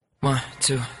1,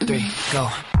 2, 3, go.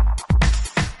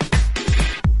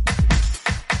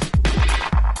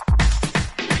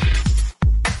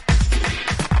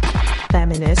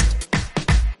 Feminist,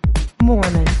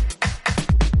 Mormon,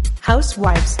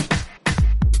 housewives.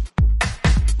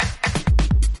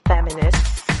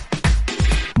 Feminist,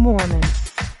 Mormon.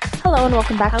 Hello and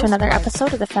welcome back to another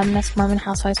episode of the Feminist Mormon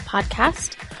Housewives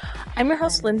podcast. I'm your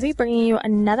host, Lindsay, bringing you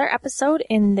another episode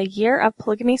in the Year of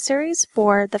Polygamy series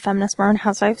for the Feminist Mormon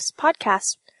Housewives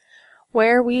podcast,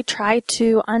 where we try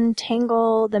to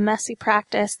untangle the messy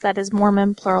practice that is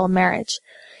Mormon plural marriage.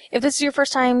 If this is your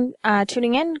first time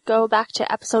tuning in, go back to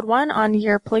episode 1 on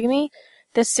Year of Polygamy.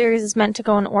 This series is meant to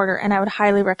go in order, and I would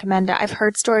highly recommend it. I've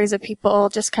heard stories of people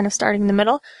just kind of starting in the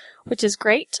middle, which is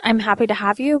great. I'm happy to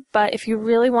have you, but if you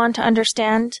really want to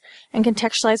understand and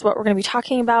contextualize what we're going to be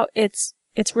talking about, it's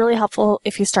really helpful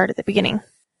if you start at the beginning.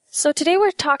 So today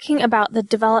we're talking about the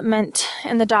development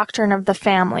and the doctrine of the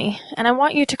family, and I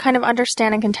want you to kind of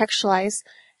understand and contextualize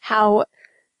how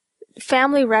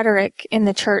family rhetoric in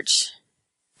the church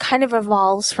kind of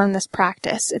evolves from this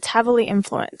practice. It's heavily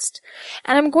influenced.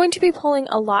 And I'm going to be pulling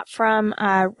a lot from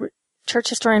church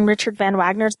historian Richard Van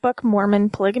Wagner's book, Mormon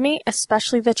Polygamy,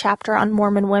 especially the chapter on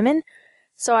Mormon women.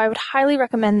 So I would highly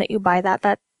recommend that you buy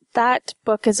that. That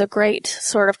book is a great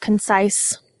sort of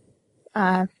concise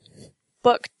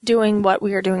book doing what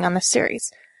we are doing on this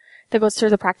series that goes through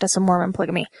the practice of Mormon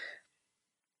polygamy.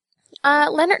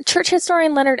 Church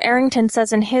historian Leonard Arrington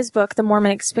says in his book, The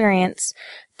Mormon Experience,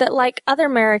 that like other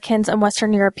Americans and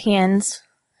Western Europeans,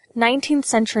 19th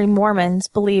century Mormons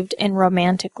believed in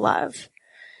romantic love.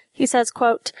 He says,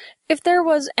 quote, "If there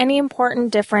was any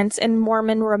important difference in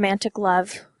Mormon romantic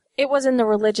love, it was in the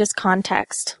religious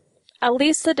context. At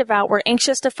least the devout were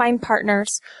anxious to find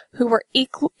partners who were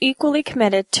equally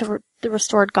committed to the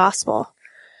restored gospel.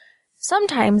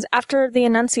 Sometimes, after the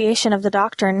enunciation of the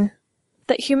doctrine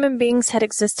that human beings had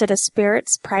existed as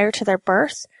spirits prior to their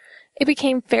birth, it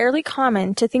became fairly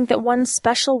common to think that one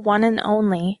special one and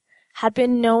only had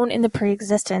been known in the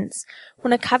pre-existence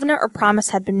when a covenant or promise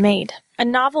had been made. A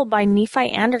novel by Nephi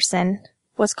Anderson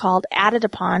was called Added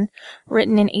Upon,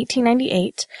 written in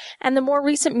 1898, and the more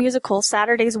recent musical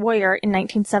Saturday's Warrior in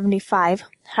 1975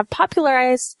 have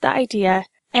popularized the idea,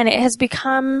 and it has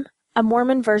become a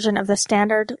Mormon version of the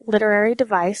standard literary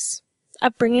device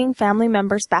of bringing family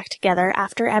members back together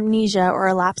after amnesia or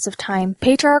a lapse of time.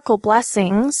 Patriarchal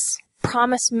blessings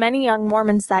promised many young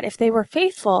Mormons that if they were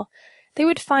faithful, they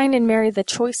would find and marry the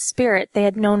choice spirit they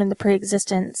had known in the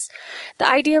pre-existence. The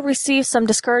idea received some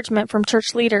discouragement from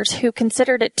church leaders who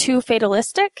considered it too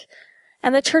fatalistic,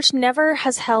 and the church never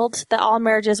has held that all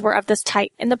marriages were of this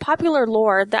type. In the popular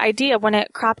lore, the idea, when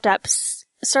it cropped up,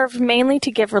 served mainly to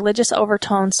give religious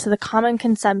overtones to the common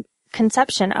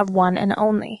conception of one and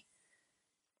only.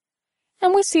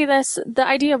 And we see this, the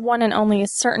idea of one and only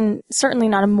is certainly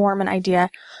not a Mormon idea,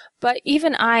 but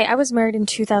even I was married in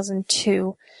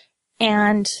 2002,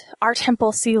 and our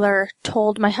temple sealer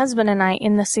told my husband and I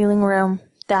in the sealing room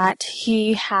that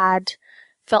he had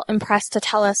felt impressed to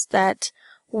tell us that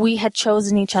we had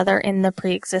chosen each other in the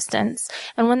pre-existence.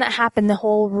 And when that happened, the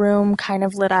whole room kind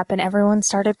of lit up and everyone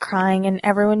started crying and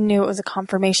everyone knew it was a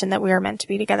confirmation that we were meant to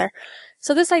be together.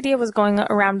 So this idea was going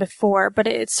around before, but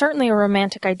it's certainly a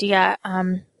romantic idea,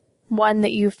 one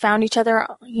that you found each other,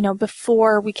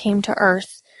 before we came to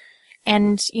Earth.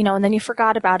 And then you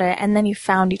forgot about it, and then you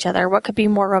found each other. What could be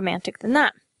more romantic than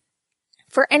that?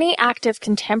 For any active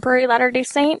contemporary Latter-day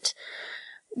Saint,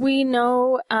 we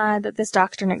know that this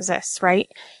doctrine exists,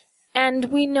 right?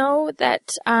 And we know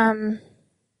that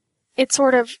it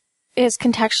sort of is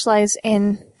contextualized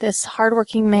in this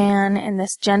hardworking man and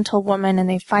this gentle woman, and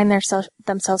they find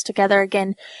themselves together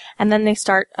again, and then they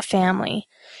start a family.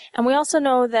 And we also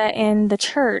know that in the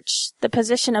church, the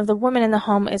position of the woman in the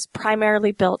home is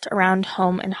primarily built around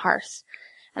home and hearth.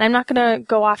 And I'm not going to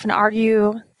go off and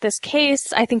argue this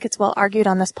case. I think it's well argued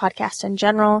on this podcast in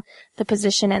general, the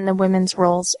position and the women's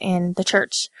roles in the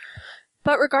church.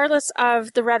 But regardless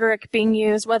of the rhetoric being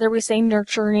used, whether we say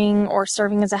nurturing or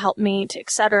serving as a helpmeet,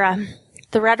 etc.,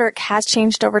 the rhetoric has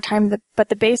changed over time, but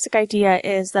the basic idea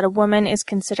is that a woman is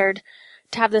considered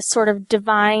to have this sort of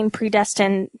divine,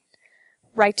 predestined,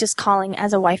 righteous calling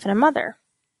as a wife and a mother.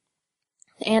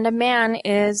 And a man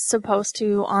is supposed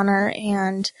to honor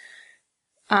and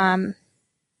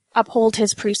uphold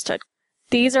his priesthood.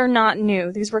 These are not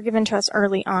new. These were given to us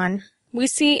early on. We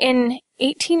see in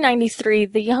 1893,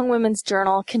 the Young Women's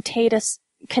Journal contains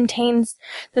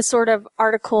the sort of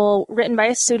article written by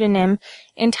a pseudonym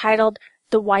entitled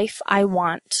The Wife I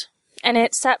Want. And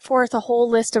it set forth a whole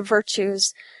list of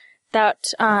virtues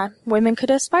that women could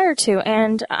aspire to.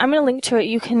 And I'm going to link to it.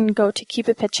 You can go to Keep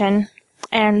It Pitchin'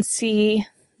 and see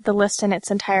the list in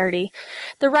its entirety.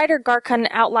 The writer Garkun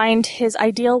outlined his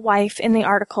ideal wife in the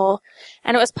article,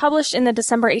 and it was published in the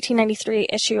December 1893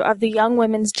 issue of the Young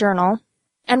Women's Journal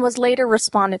and was later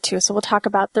responded to, so we'll talk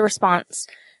about the response.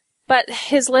 But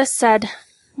his list said,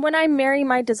 "When I marry,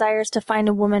 my desire is to find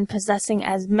a woman possessing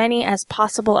as many as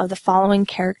possible of the following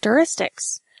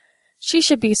characteristics. She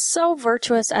should be so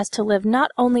virtuous as to live not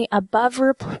only above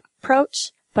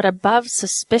reproach, but above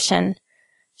suspicion.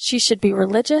 She should be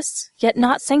religious, yet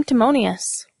not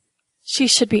sanctimonious. She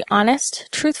should be honest,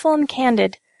 truthful, and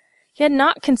candid, yet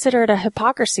not consider it a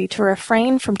hypocrisy to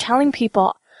refrain from telling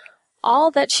people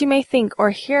all that she may think or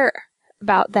hear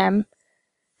about them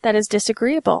that is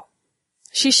disagreeable.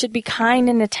 She should be kind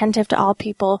and attentive to all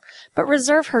people, but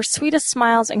reserve her sweetest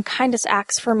smiles and kindest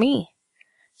acts for me.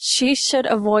 She should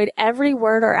avoid every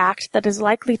word or act that is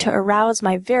likely to arouse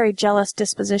my very jealous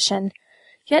disposition,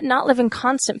 yet not live in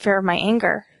constant fear of my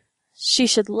anger. She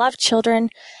should love children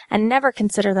and never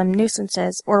consider them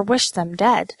nuisances or wish them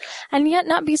dead, and yet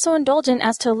not be so indulgent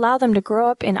as to allow them to grow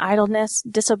up in idleness,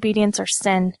 disobedience, or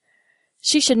sin.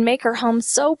 She should make her home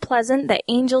so pleasant that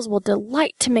angels will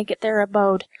delight to make it their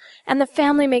abode, and the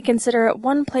family may consider it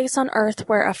one place on earth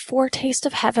where a foretaste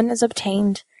of heaven is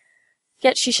obtained.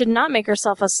 Yet she should not make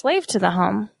herself a slave to the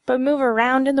home, but move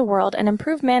around in the world and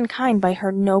improve mankind by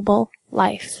her noble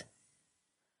life.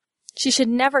 She should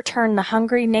never turn the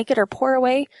hungry, naked, or poor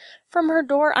away from her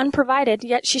door unprovided,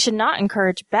 yet she should not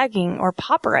encourage begging or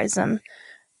pauperism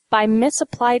by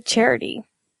misapplied charity.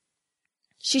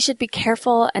 She should be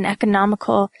careful and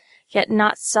economical, yet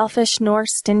not selfish nor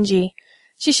stingy.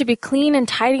 She should be clean and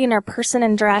tidy in her person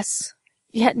and dress,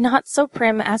 yet not so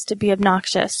prim as to be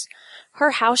obnoxious.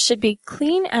 Her house should be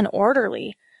clean and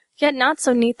orderly, yet not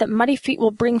so neat that muddy feet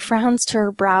will bring frowns to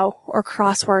her brow or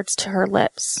cross words to her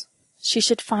lips. She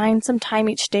should find some time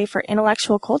each day for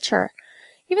intellectual culture,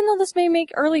 even though this may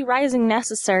make early rising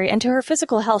necessary, and to her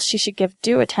physical health she should give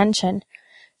due attention.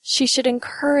 She should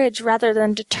encourage rather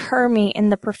than deter me in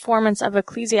the performance of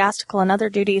ecclesiastical and other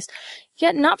duties,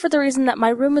 yet not for the reason that my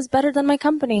room is better than my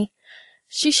company.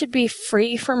 She should be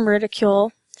free from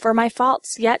ridicule for my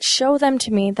faults, yet show them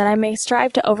to me that I may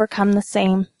strive to overcome the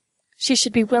same. She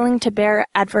should be willing to bear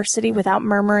adversity without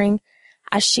murmuring,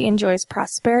 as she enjoys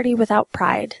prosperity without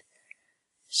pride.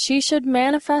 She should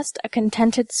manifest a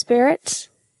contented spirit,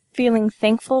 feeling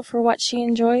thankful for what she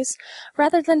enjoys,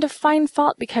 rather than to find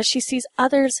fault because she sees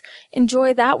others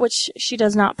enjoy that which she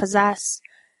does not possess.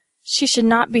 She should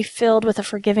not be filled with a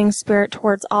forgiving spirit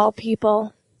towards all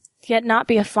people, yet not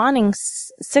be a fawning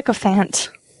sycophant.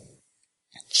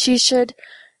 She should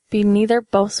be neither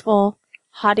boastful,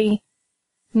 haughty,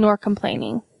 nor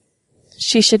complaining.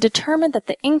 She should determine that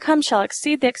the income shall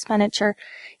exceed the expenditure,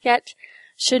 yet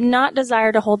should not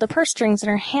desire to hold the purse strings in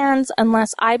her hands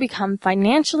unless I become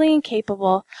financially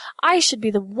incapable. I should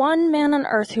be the one man on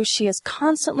earth who she is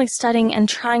constantly studying and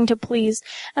trying to please,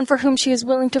 and for whom she is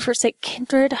willing to forsake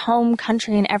kindred, home,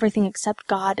 country, and everything except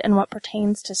God and what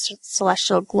pertains to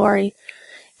celestial glory.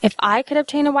 If I could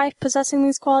obtain a wife possessing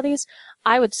these qualities,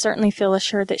 I would certainly feel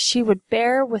assured that she would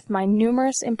bear with my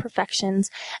numerous imperfections,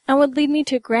 and would lead me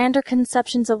to grander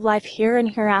conceptions of life here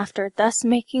and hereafter, thus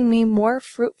making me more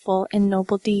fruitful in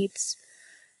noble deeds.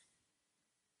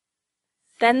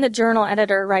 Then the journal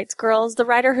editor writes, "Girls, the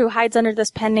writer who hides under this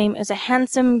pen name is a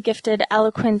handsome, gifted,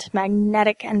 eloquent,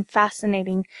 magnetic, and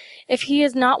fascinating. If he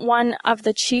is not one of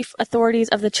the chief authorities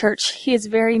of the church, he is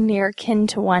very near kin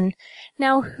to one.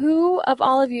 Now, who of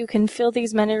all of you can fill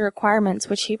these many requirements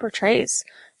which he portrays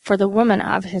for the woman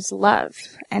of his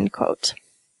love?" End quote.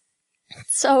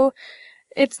 So,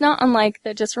 it's not unlike,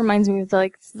 that just reminds me of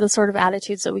the sort of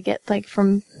attitudes that we get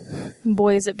from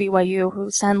boys at BYU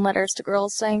who send letters to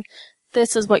girls saying,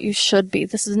 "This is what you should be.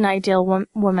 This is an ideal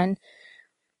woman."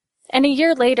 And a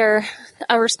year later,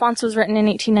 a response was written in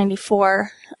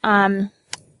 1894, and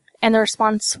the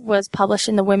response was published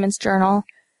in the Women's Journal.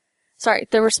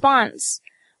 The response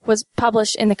was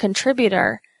published in the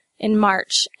Contributor in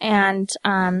March, and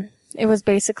it was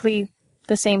basically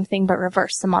the same thing but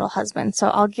reversed, the model husband. So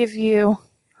I'll give you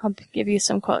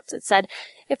some quotes. It said,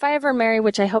 "If I ever marry,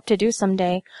 which I hope to do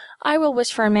someday, I will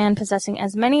wish for a man possessing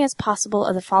as many as possible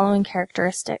of the following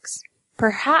characteristics.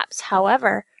 Perhaps,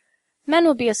 however, men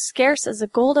will be as scarce as the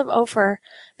gold of Ophir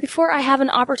before I have an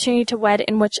opportunity to wed,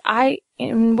 in which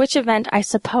event I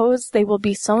suppose they will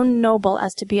be so noble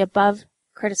as to be above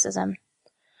criticism.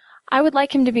 I would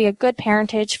like him to be a good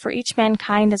parentage, for each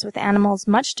mankind, as with animals,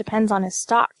 much depends on his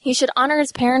stock. He should honor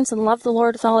his parents and love the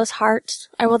Lord with all his heart.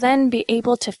 I will then be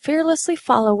able to fearlessly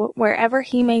follow wherever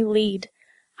he may lead.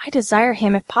 I desire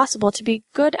him, if possible, to be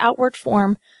good outward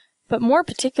form, but more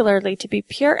particularly to be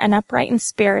pure and upright in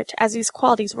spirit, as these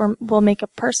qualities will make a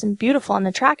person beautiful and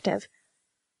attractive.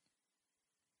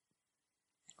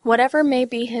 Whatever may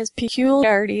be his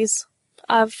peculiarities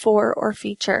of for or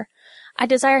feature, I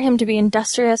desire him to be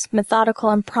industrious, methodical,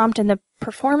 and prompt in the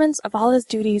performance of all his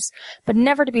duties, but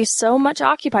never to be so much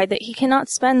occupied that he cannot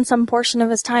spend some portion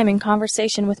of his time in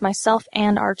conversation with myself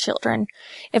and our children,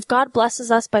 if God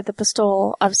blesses us by the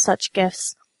bestowal of such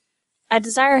gifts. I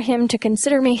desire him to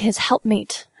consider me his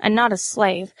helpmeet, and not a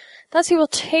slave. Thus he will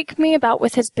take me about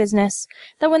with his business,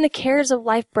 that when the cares of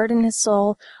life burden his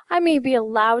soul, I may be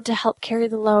allowed to help carry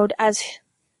the load, as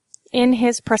in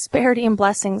his prosperity and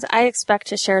blessings I expect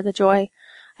to share the joy.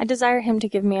 I desire him to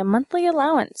give me a monthly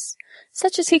allowance,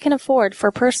 such as he can afford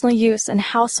for personal use and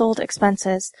household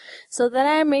expenses, so that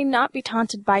I may not be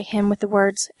taunted by him with the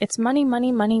words, "It's money,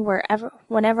 money, money,"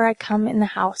 whenever I come in the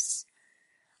house.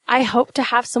 I hope to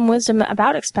have some wisdom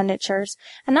about expenditures,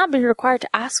 and not be required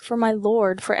to ask for my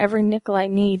Lord for every nickel I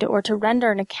need, or to render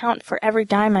an account for every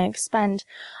dime I expend.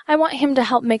 I want him to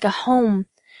help make a home,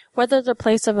 whether the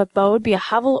place of abode be a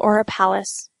hovel or a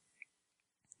palace.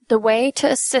 The way to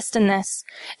assist in this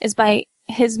is by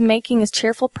his making his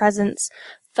cheerful presence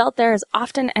felt there as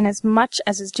often and as much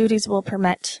as his duties will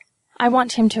permit. I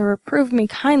want him to reprove me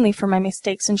kindly for my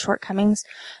mistakes and shortcomings,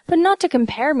 but not to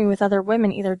compare me with other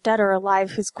women, either dead or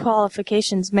alive, whose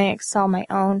qualifications may excel my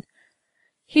own.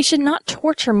 He should not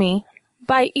torture me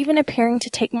by even appearing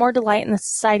to take more delight in the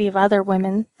society of other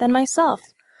women than myself.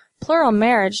 Plural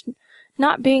marriage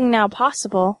not being now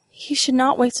possible, he should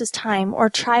not waste his time or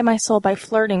try my soul by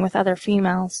flirting with other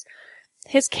females.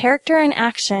 His character and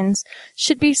actions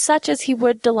should be such as he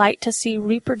would delight to see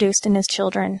reproduced in his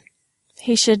children.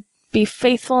 He should be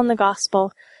faithful in the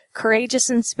gospel, courageous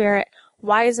in spirit,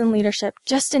 wise in leadership,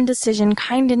 just in decision,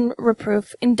 kind in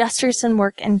reproof, industrious in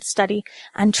work and study,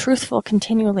 and truthful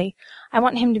continually. I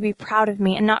want him to be proud of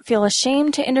me and not feel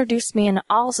ashamed to introduce me in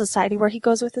all society where he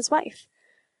goes with his wife.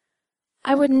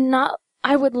 I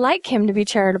would like him to be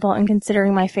charitable in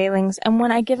considering my failings, and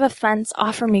when I give offense,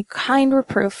 offer me kind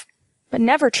reproof, but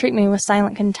never treat me with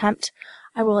silent contempt.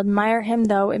 I will admire him,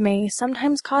 though it may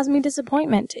sometimes cause me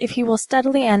disappointment, if he will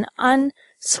steadily and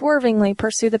unswervingly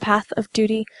pursue the path of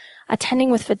duty,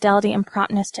 attending with fidelity and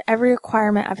promptness to every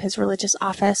requirement of his religious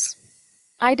office.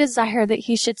 I desire that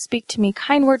he should speak to me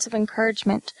kind words of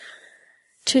encouragement,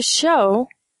 to show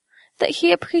that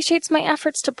he appreciates my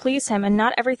efforts to please him, and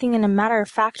not everything in a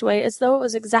matter-of-fact way, as though it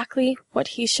was exactly what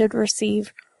he should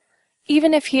receive.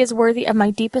 Even if he is worthy of my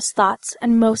deepest thoughts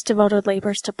and most devoted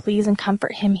labors to please and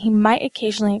comfort him, he might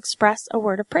occasionally express a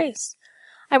word of praise.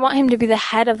 I want him to be the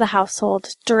head of the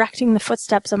household, directing the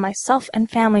footsteps of myself and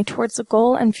family towards the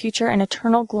goal and future and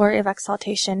eternal glory of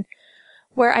exaltation,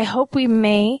 where I hope we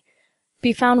may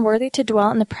be found worthy to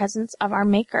dwell in the presence of our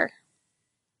Maker.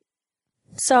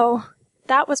 So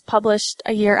that was published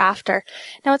a year after.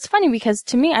 Now it's funny because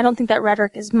to me, I don't think that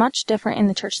rhetoric is much different in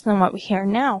the church than what we hear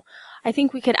now. I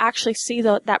think we could actually see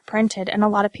that printed, and a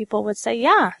lot of people would say,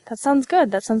 yeah, that sounds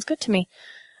good. That sounds good to me.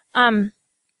 And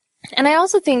I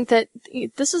also think that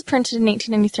this was printed in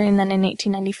 1893 and then in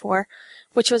 1894,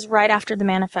 which was right after the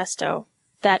manifesto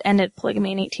that ended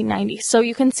polygamy in 1890. So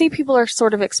you can see people are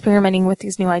sort of experimenting with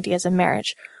these new ideas of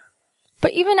marriage.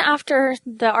 But even after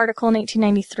the article in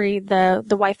 1893,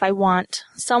 the wife I want,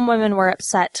 some women were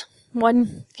upset.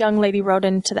 One young lady wrote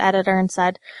into the editor and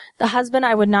said, "The husband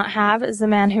I would not have is the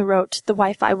man who wrote The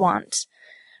Wife I Want."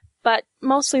 But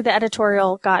mostly the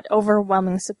editorial got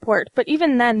overwhelming support. But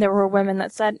even then there were women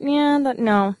that said,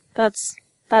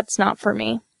 that's not for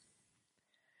me.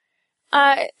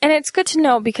 And it's good to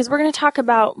know because we're going to talk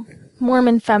about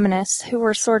Mormon feminists who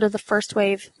were sort of the first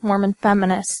wave Mormon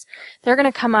feminists. They're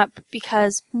going to come up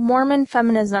because Mormon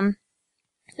feminism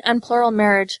and plural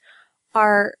marriage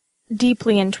are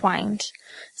deeply entwined.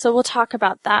 So we'll talk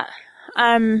about that.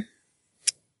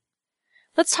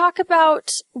 Let's talk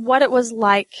about what it was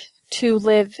like to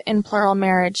live in plural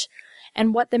marriage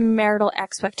and what the marital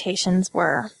expectations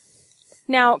were.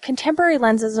 Now, contemporary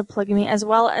lenses of polygamy, as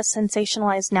well as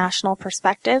sensationalized national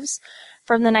perspectives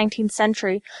from the 19th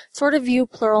century, sort of view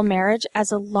plural marriage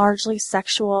as a largely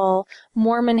sexual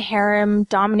Mormon harem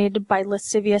dominated by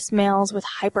lascivious males with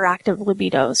hyperactive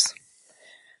libidos.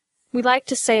 We like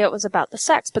to say it was about the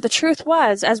sex, but the truth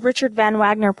was, as Richard Van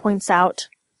Wagner points out,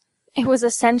 it was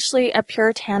essentially a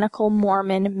puritanical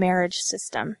Mormon marriage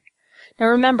system. Now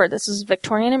remember, this was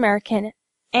Victorian American,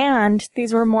 and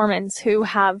these were Mormons who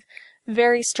have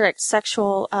very strict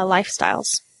sexual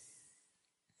lifestyles.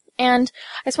 And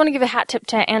I just want to give a hat tip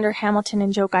to Andrew Hamilton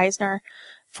and Joe Geisner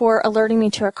for alerting me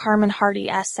to a Carmen Hardy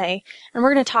essay. And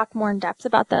we're going to talk more in depth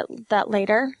about that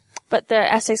later. But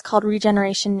the essay is called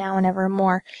Regeneration Now and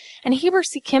Evermore. And Heber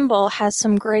C. Kimball has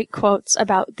some great quotes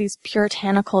about these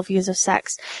puritanical views of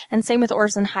sex. And same with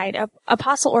Orson Hyde.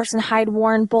 Apostle Orson Hyde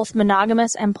warned both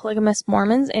monogamous and polygamous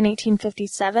Mormons in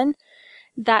 1857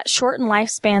 that shortened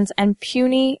lifespans and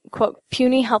puny,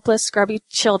 helpless, scrubby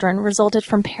children resulted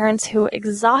from parents who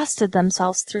exhausted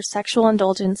themselves through sexual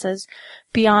indulgences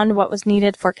beyond what was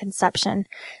needed for conception.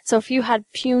 So if you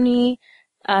had puny,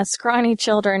 scrawny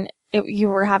children, you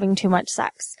were having too much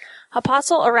sex.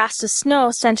 Apostle Erastus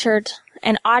Snow censured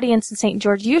an audience in St.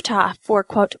 George, Utah for,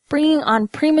 quote, bringing on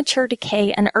premature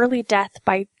decay and early death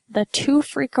by the too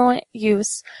frequent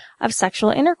use of sexual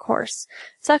intercourse.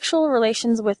 Sexual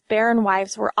relations with barren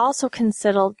wives were also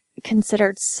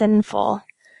considered sinful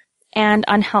and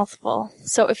unhealthful.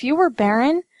 So if you were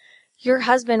barren, your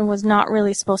husband was not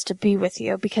really supposed to be with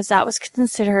you because that was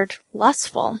considered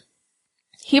lustful.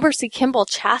 Heber C. Kimball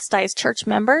chastised church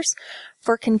members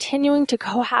for continuing to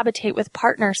cohabitate with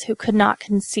partners who could not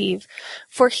conceive,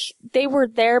 for they were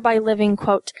thereby living,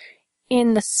 quote,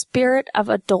 in the spirit of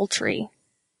adultery.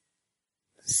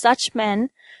 Such men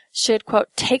should, quote,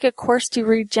 take a course to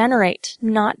regenerate,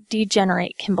 not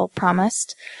degenerate, Kimball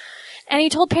promised. And he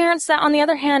told parents that, on the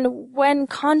other hand, when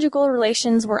conjugal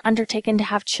relations were undertaken to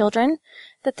have children,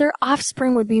 that their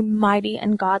offspring would be mighty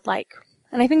and godlike.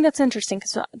 And I think that's interesting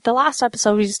because the last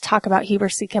episode we just talked about Heber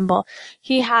C. Kimball.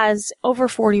 He has over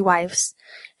 40 wives.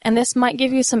 And this might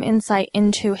give you some insight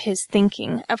into his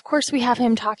thinking. Of course, we have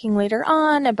him talking later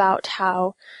on about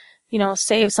how,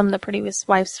 save some of the prettiest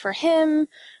wives for him.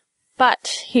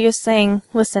 But he is saying,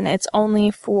 listen, it's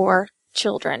only for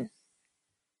children.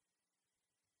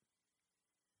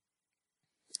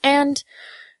 And,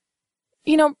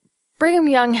 Brigham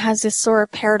Young has this sort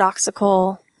of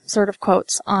paradoxical sort of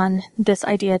quotes on this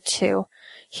idea too.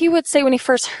 He would say when he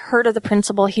first heard of the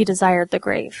principle, he desired the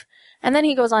grave. And then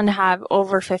he goes on to have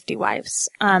over 50 wives.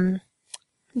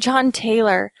 John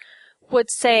Taylor would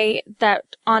say that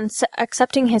on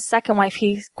accepting his second wife,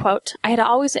 he, quote, I had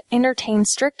always entertained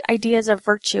strict ideas of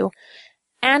virtue,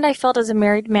 and I felt as a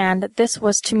married man that this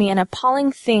was to me an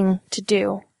appalling thing to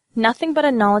do. Nothing but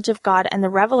a knowledge of God and the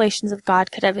revelations of God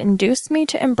could have induced me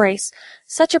to embrace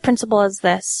such a principle as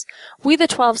this. We the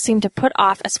 12 seemed to put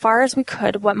off as far as we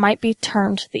could what might be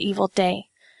termed the evil day.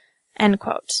 End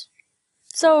quote.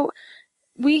 So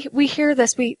we hear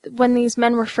this. When these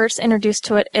men were first introduced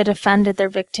to it, it offended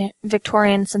their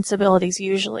Victorian sensibilities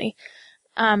usually.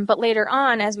 But later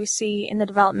on, as we see in the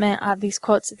development of these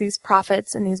quotes that these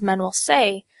prophets and these men will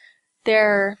say,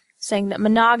 they're saying that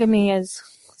monogamy is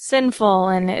sinful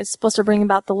and is supposed to bring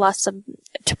about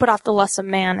to put off the lust of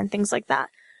man and things like that.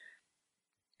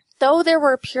 Though there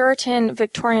were Puritan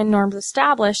Victorian norms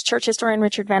established, church historian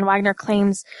Richard Van Wagner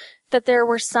claims that there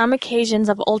were some occasions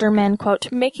of older men,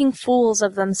 quote, making fools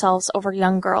of themselves over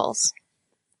young girls.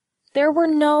 There were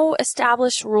no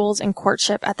established rules in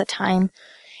courtship at the time,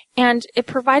 and it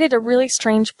provided a really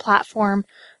strange platform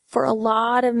for a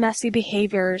lot of messy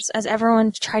behaviors as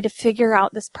everyone tried to figure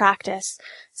out this practice.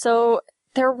 So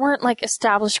there weren't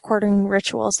established courting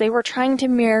rituals. They were trying to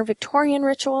mirror Victorian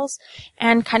rituals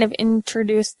and kind of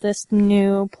introduce this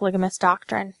new polygamous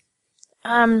doctrine.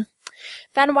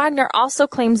 Van Wagner also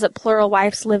claims that plural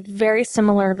wives lived very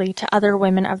similarly to other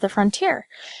women of the frontier.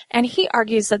 And he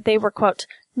argues that they were, quote,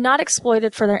 not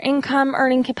exploited for their income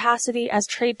earning capacity as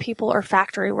trade people or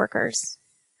factory workers.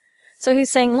 So he's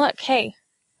saying, look, hey,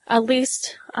 at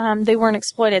least they weren't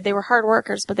exploited. They were hard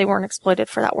workers, but they weren't exploited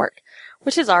for that work,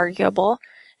 which is arguable,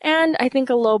 and I think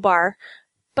a low bar.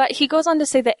 But he goes on to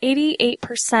say that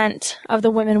 88% of the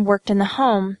women worked in the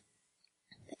home,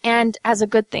 and as a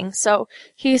good thing. So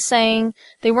he's saying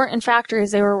they weren't in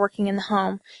factories, they were working in the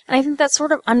home. And I think that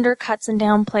sort of undercuts and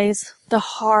downplays the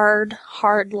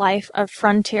hard life of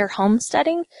frontier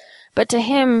homesteading. But to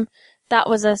him,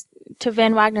 to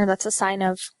Van Wagner, that's a sign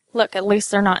of, look, at least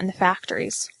they're not in the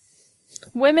factories.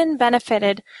 Women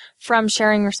benefited from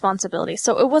sharing responsibility,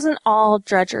 so it wasn't all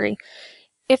drudgery.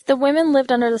 If the women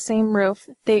lived under the same roof,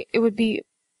 it would be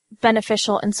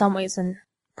beneficial in some ways and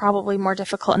probably more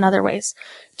difficult in other ways.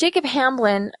 Jacob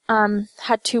Hamblin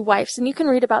had 2 wives, and you can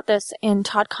read about this in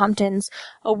Todd Compton's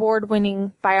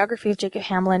award-winning biography of Jacob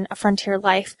Hamblin, A Frontier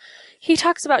Life. He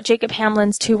talks about Jacob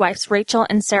Hamlin's 2 wives, Rachel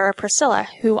and Sarah Priscilla,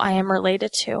 who I am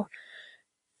related to.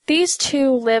 These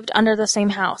 2 lived under the same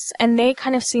house, and they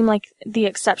kind of seem like the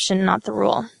exception, not the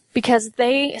rule, because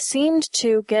they seemed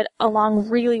to get along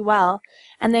really well,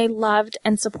 and they loved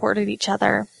and supported each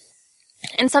other.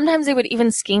 And sometimes they would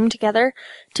even scheme together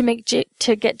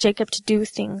to get Jacob to do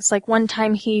things. Like one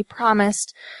time he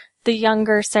promised the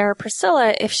younger Sarah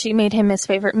Priscilla, if she made him his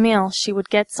favorite meal, she would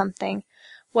get something.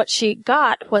 What she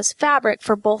got was fabric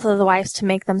for both of the wives to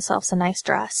make themselves a nice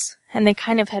dress. And they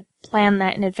kind of had planned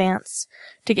that in advance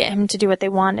to get him to do what they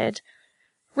wanted.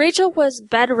 Rachel was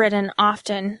bedridden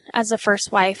often as the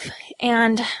first wife,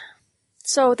 and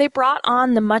so they brought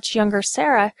on the much younger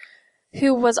Sarah,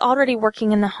 who was already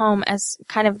working in the home as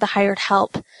kind of the hired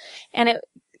help. And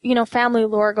family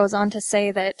lore goes on to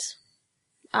say that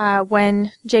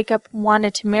when Jacob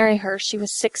wanted to marry her, she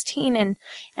was 16,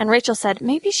 and Rachel said,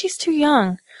 maybe she's too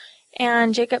young.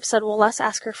 And Jacob said, well, let's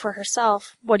ask her for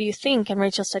herself. What do you think? And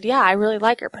Rachel said, yeah, I really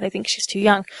like her, but I think she's too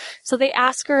young. So they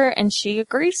ask her, and she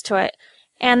agrees to it.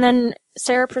 And then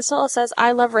Sarah Priscilla says,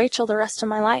 I love Rachel the rest of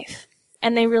my life.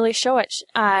 And they really show it.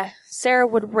 Sarah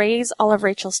would raise all of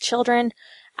Rachel's children,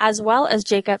 as well as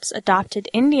Jacob's adopted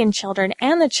Indian children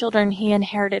and the children he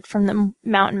inherited from the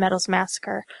Mountain Meadows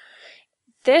Massacre.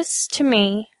 This, to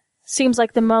me, seems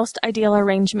like the most ideal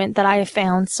arrangement that I have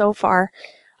found so far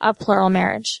of plural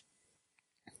marriage.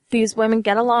 These women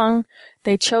get along,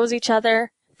 they chose each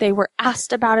other, they were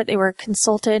asked about it, they were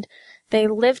consulted, they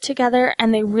lived together,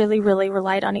 and they really, really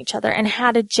relied on each other and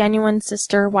had a genuine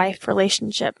sister-wife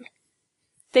relationship.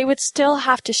 They would still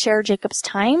have to share Jacob's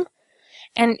time,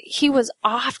 and he was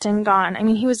often gone. I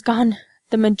mean, he was gone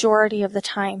the majority of the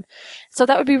time. So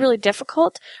that would be really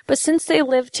difficult, but since they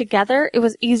lived together, it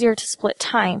was easier to split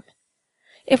time.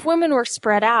 If women were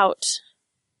spread out,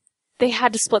 they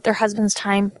had to split their husband's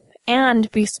time and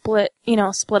be split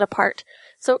apart.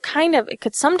 So it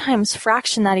could sometimes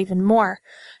fraction that even more.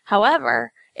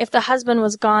 However, if the husband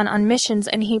was gone on missions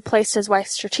and he placed his wife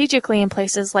strategically in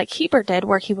places like Heber did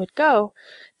where he would go,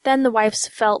 then the wives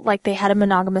felt like they had a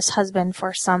monogamous husband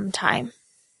for some time.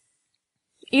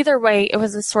 Either way, it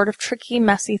was a sort of tricky,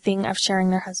 messy thing of sharing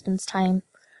their husband's time.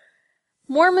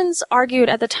 Mormons argued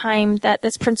at the time that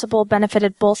this principle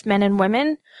benefited both men and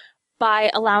women by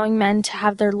allowing men to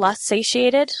have their lust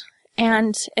satiated,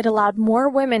 and it allowed more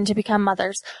women to become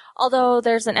mothers. Although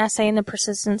there's an essay in The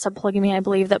Persistence of Polygamy, I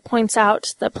believe, that points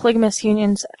out that polygamous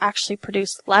unions actually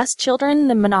produced less children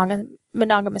than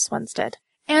monogamous ones did.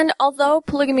 And although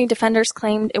polygamy defenders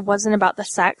claimed it wasn't about the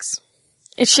sex,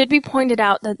 it should be pointed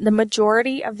out that the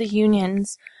majority of the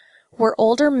unions were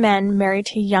older men married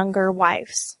to younger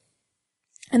wives.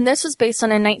 And this was based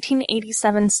on a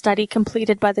 1987 study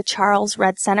completed by the Charles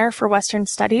Redd Center for Western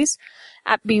Studies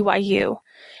at BYU.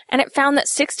 And it found that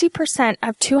 60%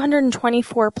 of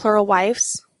 224 plural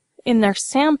wives in their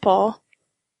sample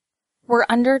were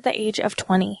under the age of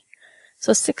 20.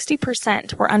 So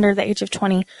 60% were under the age of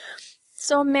 20.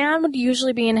 So a man would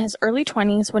usually be in his early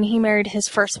 20s when he married his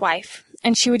first wife,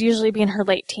 and she would usually be in her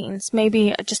late teens,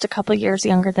 maybe just a couple of years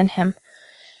younger than him.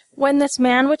 When this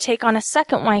man would take on a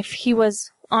second wife, he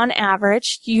was, on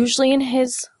average, usually in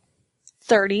his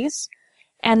 30s,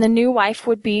 and the new wife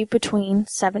would be between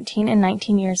 17 and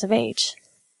 19 years of age.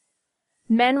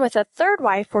 Men with a third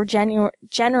wife were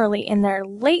generally in their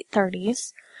late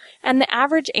 30s, and the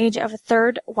average age of a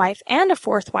third wife and a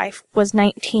fourth wife was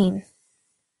 19.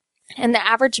 And the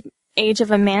average age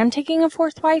of a man taking a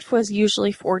fourth wife was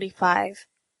usually 45.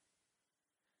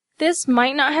 This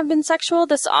might not have been sexual.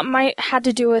 This might have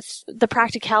to do with the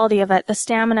practicality of it, the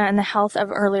stamina and the health of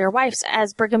earlier wives.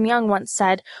 As Brigham Young once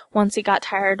said, once he got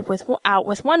tired out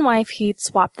with one wife, he'd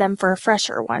swap them for a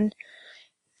fresher one.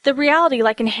 The reality,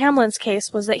 like in Hamlin's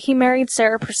case, was that he married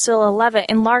Sarah Priscilla Leavitt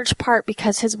in large part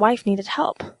because his wife needed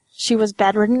help. She was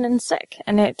bedridden and sick,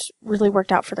 and it really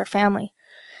worked out for their family.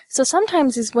 So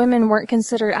sometimes these women weren't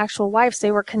considered actual wives.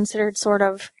 They were considered sort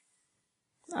of,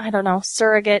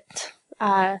 surrogate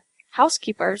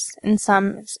housekeepers in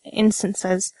some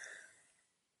instances.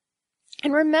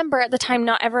 And remember, at the time,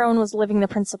 not everyone was living the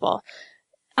principle.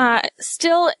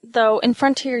 Still, though, in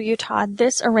Frontier, Utah,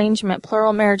 this arrangement,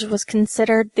 plural marriage, was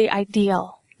considered the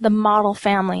ideal, the model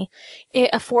family. It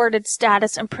afforded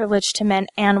status and privilege to men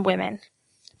and women.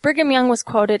 Brigham Young was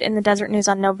quoted in the Desert News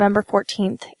on November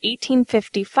 14th,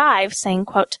 1855, saying,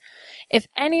 quote, "If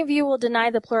any of you will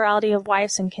deny the plurality of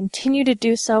wives and continue to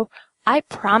do so, I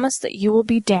promise that you will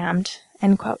be damned,"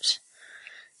 end quote.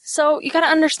 So you got to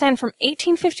understand, from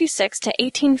 1856 to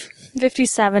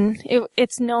 1857,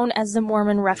 it's known as the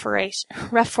Mormon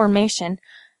Reformation.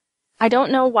 I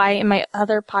don't know why in my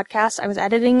other podcast I was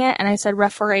editing it and I said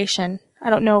Reformation. I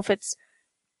don't know if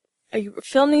are you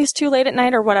filming these too late at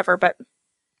night or whatever, but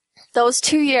those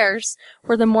 2 years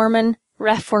were the Mormon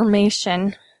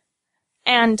Reformation.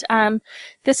 And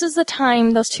this is the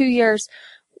time, those 2 years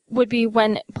would be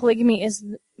when polygamy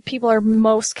people are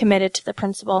most committed to the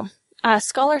principle.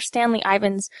 Scholar Stanley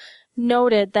Ivins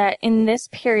noted that in this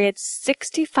period,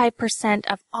 65%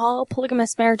 of all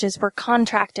polygamous marriages were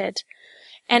contracted.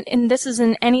 And this is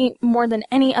in more than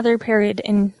any other period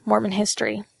in Mormon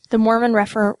history. The Mormon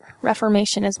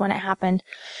Reformation is when it happened.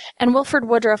 And Wilford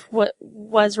Woodruff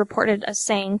was reported as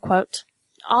saying, quote,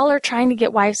 "All are trying to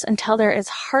get wives until there is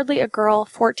hardly a girl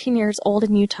 14 years old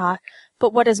in Utah,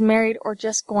 but what is married or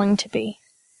just going to be."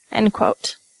 End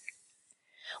quote.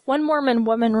 One Mormon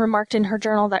woman remarked in her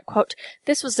journal that, quote,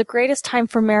 "This was the greatest time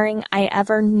for marrying I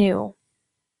ever knew."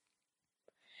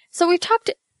 So we talked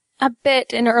a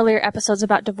bit in earlier episodes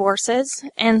about divorces,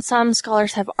 and some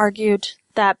scholars have argued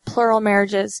that plural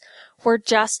marriages were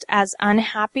just as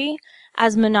unhappy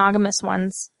as monogamous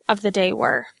ones of the day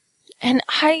were. And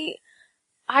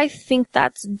I think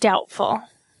that's doubtful.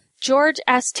 George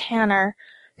S. Tanner,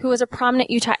 who was a prominent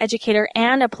Utah educator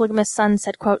and a polygamous son,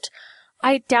 said, quote,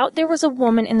 "I doubt there was a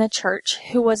woman in the church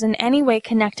who was in any way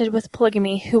connected with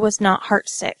polygamy who was not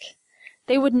heartsick.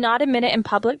 They would not admit it in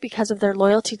public because of their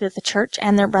loyalty to the church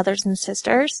and their brothers and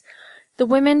sisters. The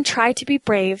women try to be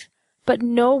brave, but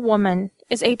no woman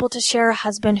is able to share a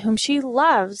husband whom she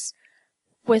loves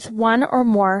with one or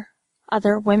more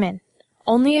other women.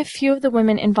 Only a few of the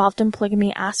women involved in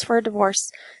polygamy asked for a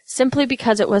divorce simply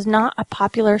because it was not a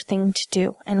popular thing to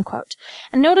do." End quote.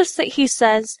 And notice that he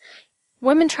says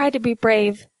women tried to be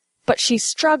brave, but she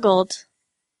struggled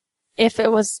if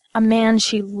it was a man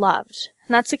she loved.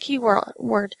 And that's a key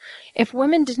word. If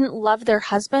women didn't love their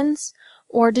husbands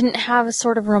or didn't have a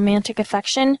sort of romantic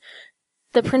affection,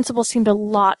 the principle seemed a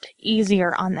lot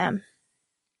easier on them.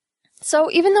 So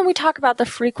even though we talk about the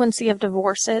frequency of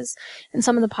divorces in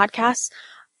some of the podcasts,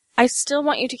 I still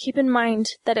want you to keep in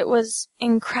mind that it was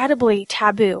incredibly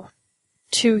taboo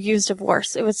to use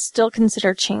divorce. It was still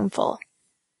considered shameful.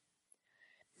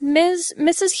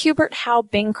 Mrs. Hubert Howe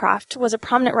Bancroft was a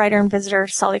prominent writer and visitor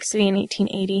to Salt Lake City in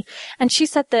 1880, and she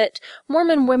said that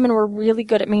Mormon women were really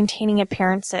good at maintaining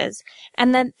appearances,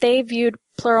 and that they viewed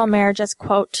plural marriage as,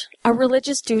 quote, "a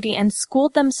religious duty and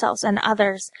schooled themselves and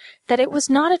others that it was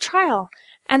not a trial,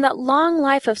 and that long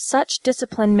life of such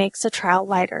discipline makes a trial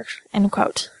lighter," end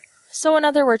quote. So in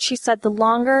other words, she said the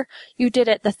longer you did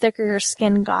it, the thicker your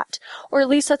skin got, or at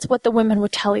least that's what the women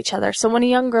would tell each other. So when a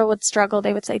young girl would struggle,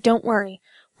 they would say, "Don't worry.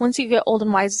 Once you get old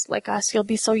and wise like us, you'll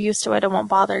be so used to it, it won't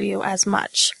bother you as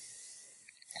much."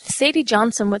 Sadie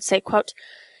Johnson would say, quote,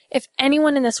 "If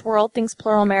anyone in this world thinks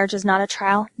plural marriage is not a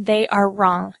trial, they are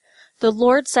wrong. The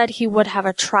Lord said he would have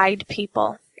a tried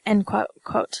people," end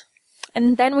quote.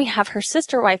 And then we have her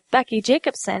sister wife, Becky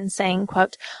Jacobson, saying,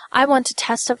 quote, "I want to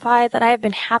testify that I have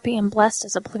been happy and blessed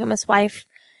as a polygamous wife.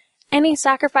 Any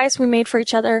sacrifice we made for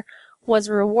each other was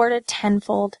rewarded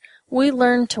tenfold. We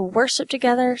learned to worship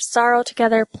together, sorrow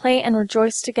together, play and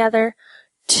rejoice together,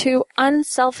 to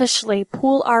unselfishly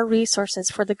pool our resources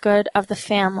for the good of the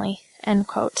family," end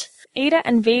quote. Ada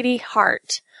and Vadi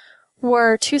Hart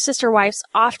were two sister wives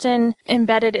often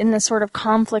embedded in this sort of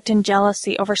conflict and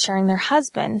jealousy over sharing their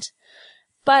husband.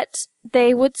 But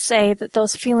they would say that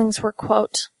those feelings were,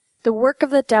 quote, "the work of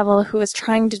the devil who is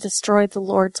trying to destroy the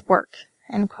Lord's work,"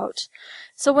 end quote.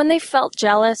 So when they felt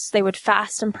jealous, they would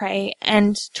fast and pray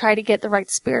and try to get the right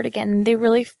spirit again. They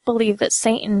really believed that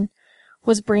Satan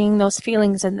was bringing those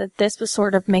feelings and that this was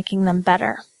sort of making them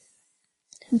better.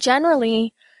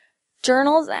 Generally,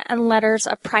 journals and letters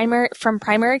of from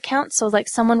primary accounts, so like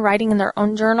someone writing in their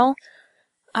own journal,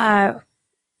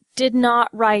 did not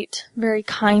write very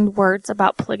kind words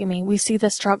about polygamy. We see the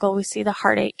struggle, we see the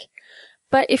heartache.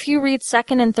 But if you read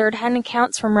second and third hand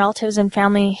accounts from relatives and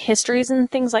family histories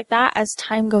and things like that, as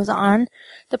time goes on,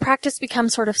 the practice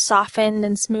becomes sort of softened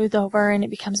and smoothed over, and it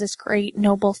becomes this great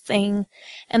noble thing,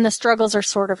 and the struggles are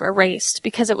sort of erased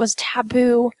because it was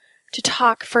taboo to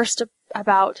talk first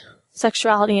about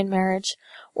sexuality in marriage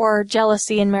or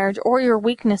jealousy in marriage or your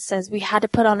weaknesses. We had to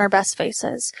put on our best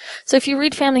faces. So if you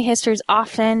read family histories,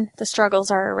 often the struggles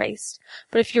are erased.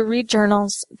 But if you read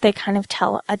journals, they kind of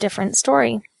tell a different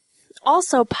story.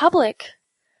 Also, public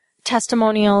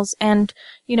testimonials and,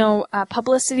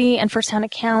 publicity and first-hand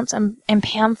accounts and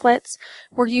pamphlets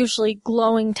were usually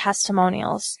glowing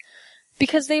testimonials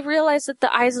because they realized that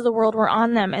the eyes of the world were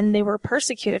on them and they were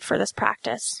persecuted for this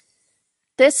practice.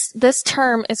 This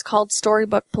term is called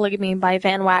storybook polygamy by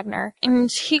Van Wagner,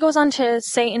 and he goes on to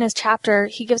say in his chapter,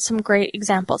 he gives some great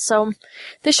examples. So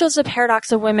this shows the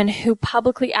paradox of women who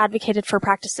publicly advocated for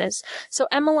practices. So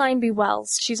Emmeline B.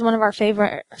 Wells, she's one of our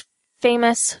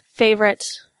famous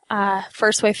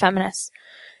first wave feminists.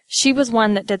 She was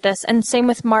one that did this, and same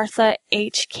with Martha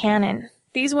H. Cannon.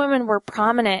 These women were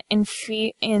prominent in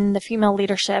the female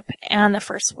leadership and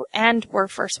were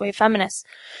first wave feminists.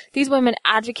 These women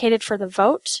advocated for the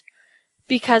vote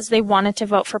because they wanted to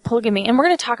vote for polygamy. And we're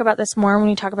going to talk about this more when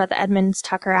we talk about the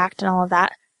Edmunds-Tucker Act and all of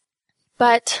that.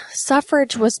 But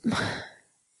suffrage was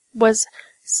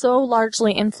so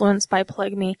largely influenced by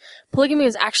polygamy. Polygamy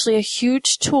was actually a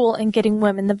huge tool in getting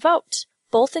women the vote,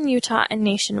 both in Utah and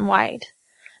nationwide.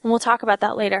 And we'll talk about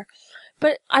that later.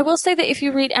 But I will say that if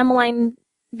you read Emmeline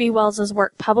B. Wells's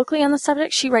work publicly on the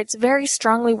subject, she writes very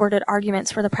strongly worded arguments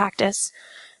for the practice.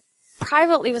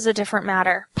 Privately was a different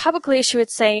matter. Publicly, she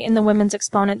would say in the Women's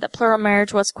Exponent that plural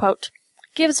marriage was, quote,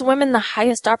 gives women the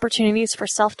highest opportunities for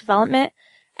self-development,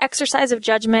 exercise of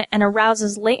judgment, and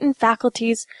arouses latent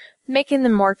faculties, making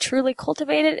them more truly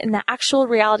cultivated in the actual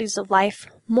realities of life,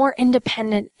 more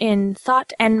independent in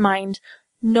thought and mind,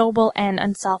 noble and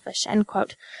unselfish, end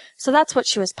quote. So that's what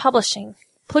she was publishing.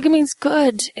 Polygamy's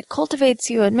good. It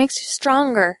cultivates you. It makes you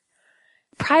stronger.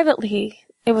 Privately,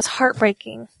 it was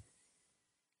heartbreaking.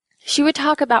 She would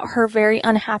talk about her very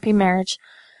unhappy marriage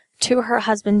to her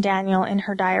husband Daniel in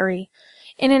her diary.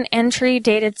 In an entry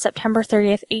dated September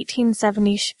 30th,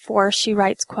 1874, she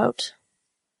writes, quote,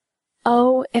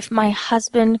 "Oh, if my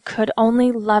husband could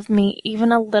only love me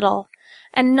even a little,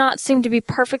 and not seem to be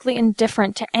perfectly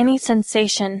indifferent to any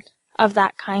sensation of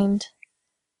that kind.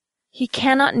 He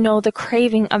cannot know the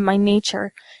craving of my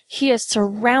nature. He is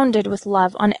surrounded with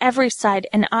love on every side,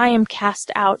 and I am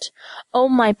cast out. Oh,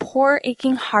 my poor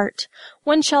aching heart,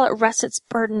 when shall it rest its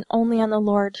burden only on the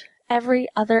Lord? Every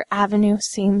other avenue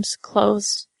seems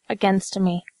closed against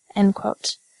me." End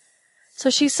quote. So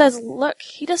she says, look,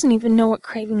 he doesn't even know what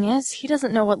craving is. He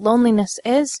doesn't know what loneliness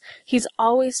is. He's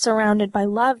always surrounded by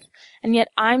love, and yet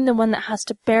I'm the one that has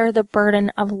to bear the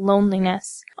burden of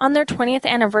loneliness. On their 20th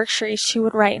anniversary, she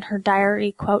would write in her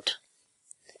diary, quote,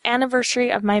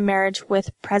 "Anniversary of my marriage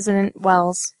with President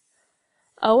Wells.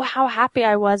 Oh, how happy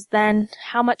I was then,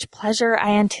 how much pleasure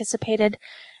I anticipated,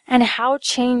 and how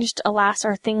changed, alas,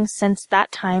 are things since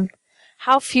that time.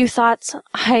 How few thoughts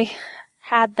I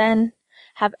had then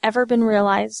have ever been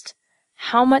realized.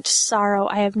 How much sorrow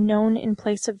I have known in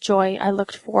place of joy I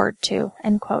looked forward to."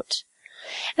 End quote.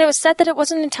 And it was said that it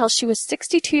wasn't until she was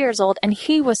 62 years old and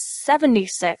he was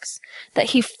 76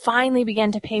 that he finally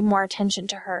began to pay more attention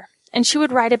to her. And she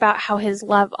would write about how his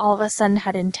love all of a sudden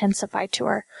had intensified to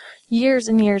her, years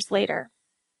and years later.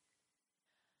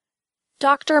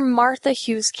 Dr. Martha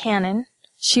Hughes Cannon,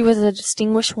 she was a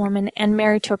distinguished woman and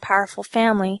married to a powerful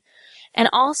family, and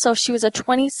also she was a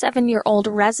 27-year-old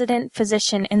resident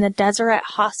physician in the Deseret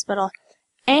Hospital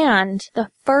and the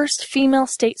first female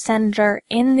state senator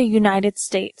in the United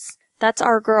States. That's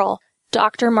our girl,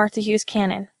 Dr. Martha Hughes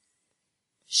Cannon.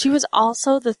 She was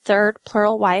also the third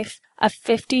plural wife of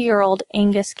 50-year-old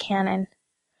Angus Cannon.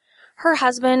 Her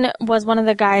husband was one of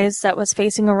the guys that was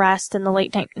facing arrest in the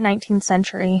late 19th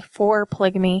century for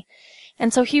polygamy.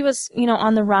 And so he was,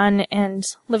 on the run and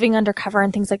living undercover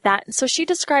and things like that. So she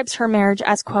describes her marriage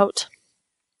as, quote,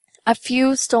 "a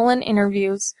few stolen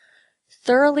interviews,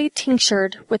 thoroughly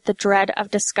tinctured with the dread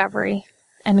of discovery,"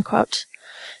 end quote.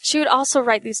 She would also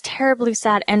write these terribly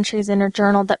sad entries in her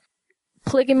journal that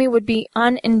polygamy would be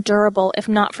unendurable if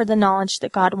not for the knowledge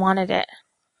that God wanted it.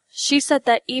 She said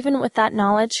that even with that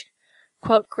knowledge,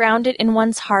 quote, "grounded in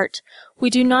one's heart, we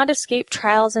do not escape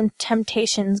trials and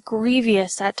temptations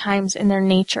grievous at times in their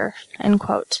nature," end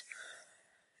quote.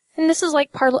 And this is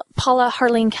like Paula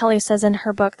Harleen Kelly says in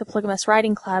her book, The Polygamous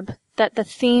Writing Club, that the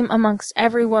theme amongst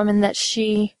every woman that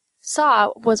she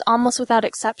saw was almost without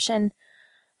exception,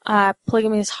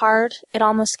 polygamy is hard, it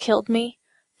almost killed me,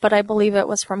 but I believe it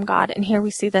was from God. And here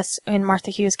we see this in Martha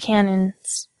Hughes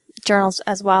Cannon's journals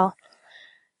as well.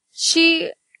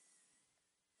 She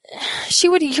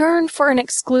would yearn for an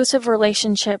exclusive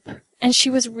relationship, and she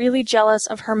was really jealous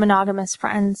of her monogamous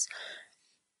friends.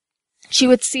 She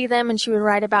would see them and she would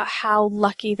write about how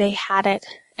lucky they had it.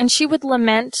 And she would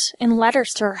lament in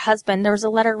letters to her husband. There was a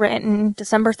letter written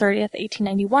December 30th,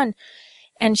 1891,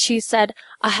 and she said,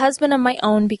 "A husband of my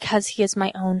own because he is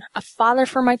my own, a father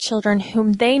for my children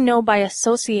whom they know by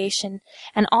association,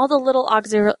 and all the little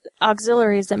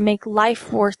auxiliaries that make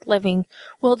life worth living,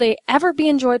 will they ever be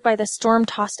enjoyed by the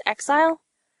storm-tossed exile?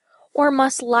 Or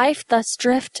must life thus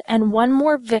drift and one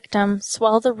more victim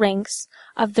swell the ranks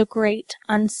of the great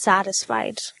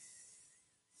unsatisfied?"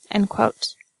 End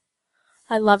quote.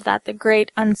 I love that, the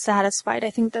great unsatisfied. I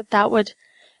think that would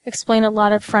explain a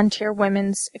lot of frontier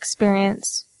women's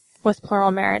experience with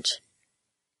plural marriage.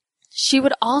 She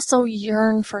would also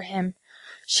yearn for him.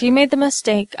 She made the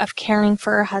mistake of caring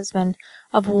for her husband,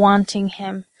 of wanting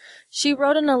him. She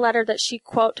wrote in a letter that she,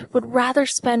 quote, "would rather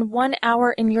spend 1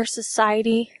 hour in your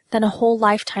society than a whole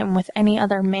lifetime with any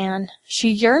other man." She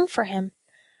yearned for him.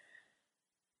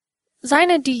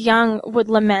 Zina D. Young would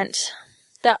lament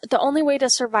The only way to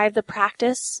survive the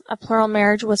practice of plural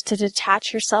marriage was to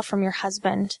detach yourself from your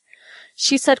husband.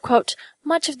 She said, quote,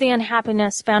 "Much of the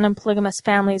unhappiness found in polygamous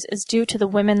families is due to the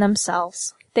women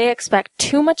themselves. They expect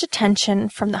too much attention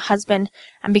from the husband,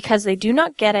 and because they do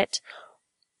not get it,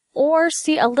 or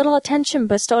see a little attention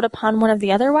bestowed upon one of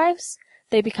the other wives,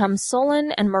 they become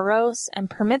sullen and morose and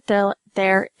permit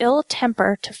their ill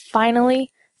temper to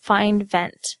finally find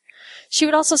vent." She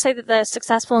would also say that the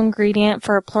successful ingredient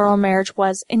for a plural marriage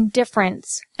was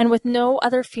indifference, and with no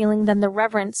other feeling than the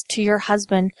reverence to your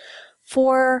husband.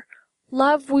 For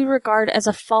love we regard as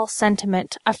a false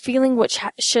sentiment, a feeling which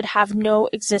should have no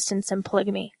existence in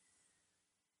polygamy.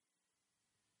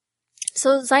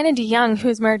 So Zina D. Young, who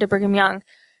is married to Brigham Young,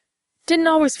 didn't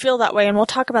always feel that way, and we'll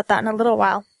talk about that in a little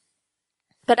while.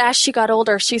 But as she got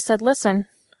older, she said, listen,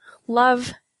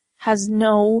 love has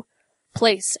no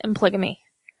place in polygamy.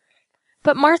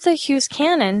 But Martha Hughes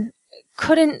Cannon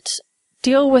couldn't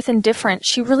deal with indifference.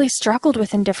 She really struggled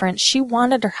with indifference. She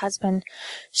wanted her husband.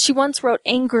 She once wrote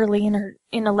angrily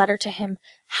in a letter to him,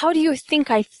 "How do you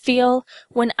think I feel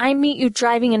when I meet you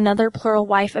driving another plural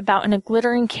wife about in a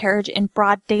glittering carriage in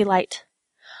broad daylight?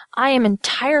 I am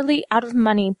entirely out of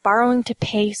money borrowing to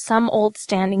pay some old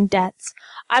standing debts.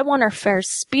 I want our affairs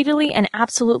speedily and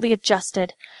absolutely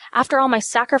adjusted. After all my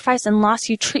sacrifice and loss,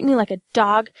 you treat me like a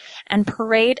dog and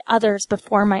parade others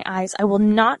before my eyes. I will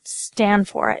not stand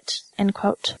for it." End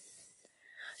quote.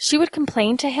 She would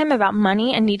complain to him about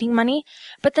money and needing money,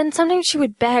 but then sometimes she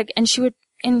would beg and she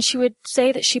would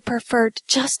say that she preferred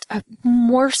just a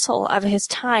morsel of his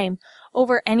time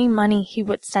over any money he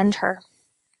would send her.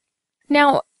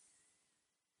 Now,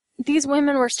 these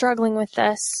women were struggling with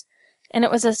this, and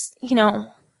it was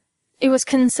it was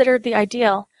considered the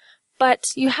ideal.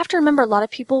 But you have to remember a lot of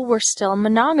people were still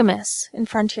monogamous in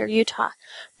frontier Utah.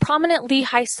 Prominent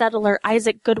Lehigh settler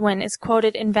Isaac Goodwin is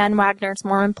quoted in Van Wagner's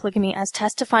Mormon Polygamy as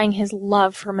testifying his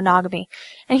love for monogamy.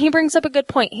 And he brings up a good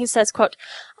point. He says, quote,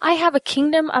 "I have a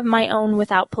kingdom of my own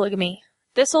without polygamy.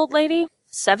 This old lady,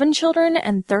 7 children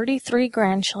and 33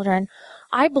 grandchildren.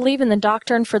 I believe in the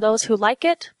doctrine for those who like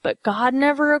it, but God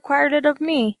never required it of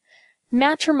me.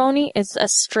 Matrimony is a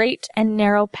straight and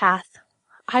narrow path.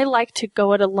 I like to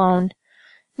go it alone.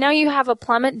 Now you have a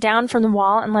plummet down from the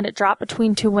wall and let it drop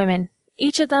between 2 women.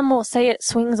 Each of them will say it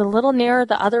swings a little nearer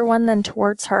the other one than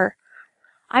towards her.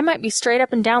 I might be straight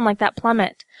up and down like that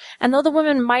plummet, and though the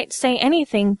women might say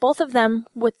anything, both of them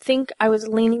would think I was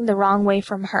leaning the wrong way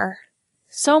from her.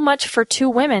 So much for 2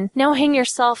 women. Now hang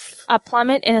yourself a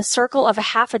plummet in a circle of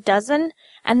a half a dozen,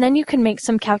 and then you can make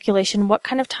some calculation what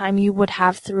kind of time you would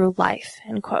have through life."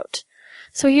 End quote.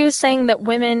 So he was saying that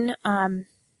women,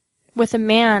 with a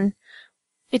man,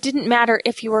 it didn't matter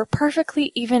if you were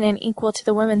perfectly even and equal to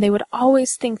the women. They would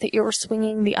always think that you were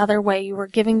swinging the other way. You were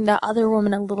giving the other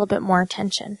woman a little bit more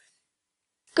attention.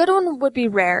 Goodwin would be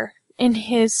rare in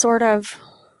his sort of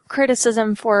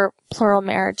criticism for plural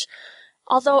marriage.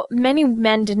 Although many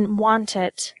men didn't want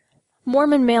it,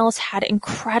 Mormon males had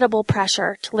incredible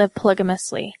pressure to live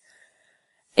polygamously.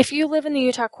 If you live in the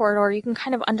Utah corridor, you can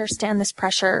kind of understand this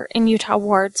pressure in Utah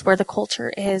wards where the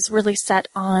culture is really set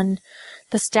on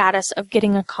the status of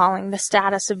getting a calling, the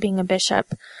status of being a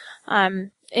bishop.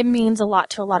 It means a lot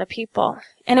to a lot of people.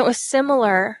 And it was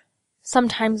similar,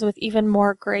 sometimes with even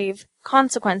more grave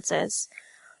consequences.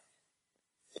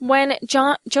 When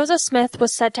Joseph Smith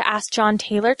was said to ask John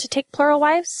Taylor to take plural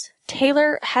wives,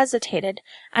 Taylor hesitated,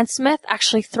 and Smith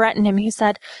actually threatened him. He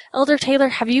said, "Elder Taylor,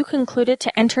 have you concluded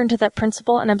to enter into that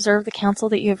principle and observe the counsel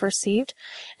that you have received?"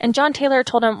 And John Taylor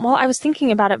told him, "Well, I was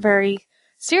thinking about it very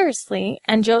seriously."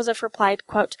 And Joseph replied,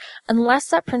 quote, "Unless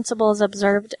that principle is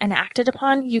observed and acted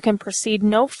upon, you can proceed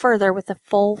no further with the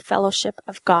full fellowship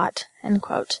of God." End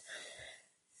quote.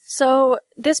 So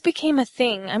this became a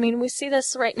thing. I mean, we see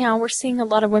this right now. We're seeing a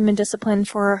lot of women disciplined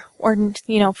for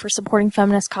supporting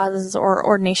feminist causes or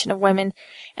ordination of women,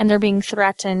 and they're being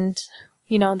threatened,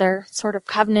 their sort of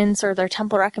covenants or their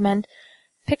temple recommend.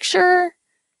 Picture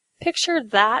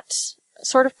that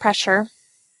sort of pressure,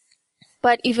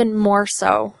 but even more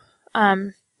so,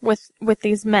 with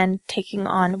these men taking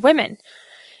on women.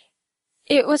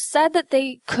 It was said that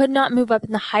they could not move up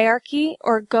in the hierarchy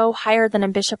or go higher than a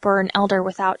bishop or an elder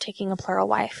without taking a plural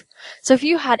wife. So if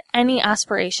you had any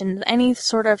aspirations, any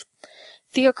sort of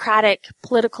theocratic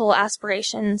political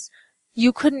aspirations,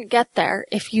 you couldn't get there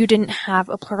if you didn't have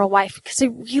a plural wife, because they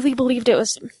really believed it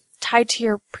was tied to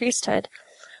your priesthood.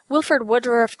 Wilford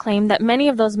Woodruff claimed that many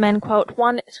of those men, quote,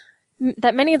 wanted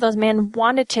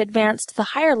to advance to the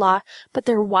higher law, but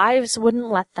their wives wouldn't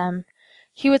let them.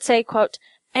 He would say, quote,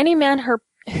 "Any man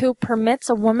who permits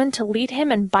a woman to lead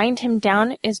him and bind him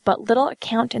down is but little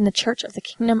account in the church of the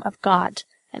kingdom of God."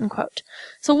 End quote.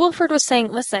 So Wilford was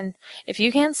saying, listen, if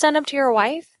you can't stand up to your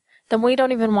wife, then we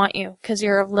don't even want you, because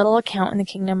you're of little account in the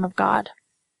kingdom of God.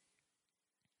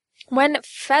 When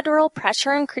federal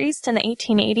pressure increased in the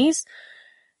 1880s,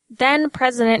 then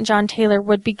President John Taylor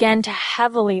would begin to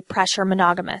heavily pressure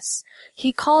monogamists.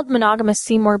 He called monogamist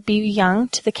Seymour B. Young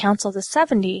to the Council of the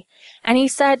 70, and he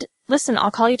said, listen,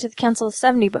 I'll call you to the Council of the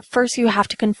 70, but first you have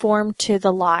to conform to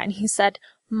the law. And he said,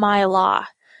 my law.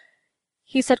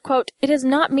 He said, quote, it is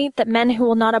not meet that men who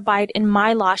will not abide in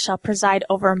my law shall preside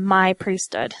over my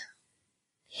priesthood.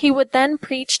 He would then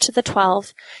preach to the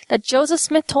 12 that Joseph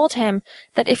Smith told him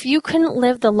that if you couldn't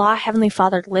live the law Heavenly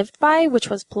Father lived by, which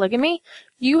was polygamy,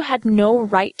 you had no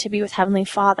right to be with Heavenly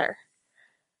Father.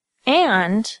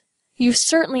 And you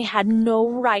certainly had no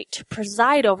right to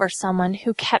preside over someone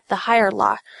who kept the higher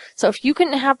law. So if you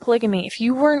couldn't have polygamy, if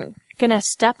you weren't going to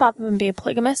step up and be a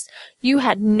polygamist, you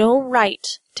had no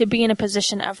right to be in a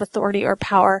position of authority or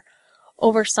power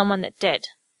over someone that did.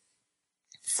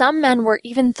 Some men were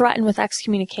even threatened with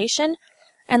excommunication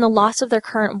and the loss of their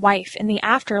current wife in the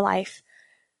afterlife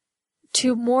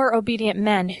to more obedient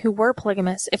men who were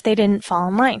polygamists if they didn't fall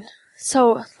in line.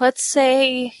 So let's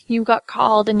say you got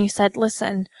called and you said,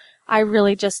 listen, I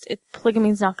really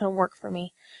polygamy's not going to work for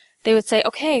me. They would say,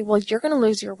 okay, well, you're going to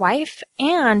lose your wife.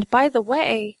 And by the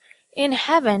way, in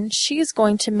heaven, she's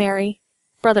going to marry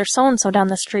brother so-and-so down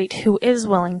the street who is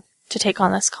willing to take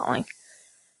on this calling.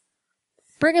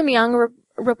 Brigham Young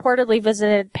reportedly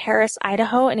visited Paris,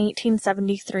 Idaho in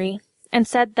 1873 and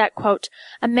said that, quote,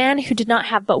 a man who did not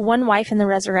have but one wife in the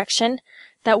resurrection,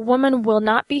 that woman will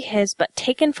not be his, but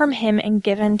taken from him and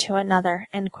given to another,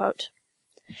 end quote.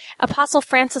 Apostle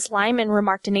Francis Lyman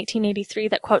remarked in 1883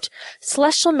 that, quote,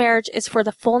 celestial marriage is for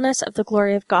the fullness of the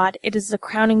glory of God. It is the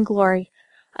crowning glory.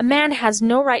 A man has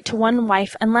no right to one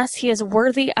wife unless he is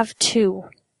worthy of two.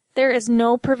 There is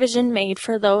no provision made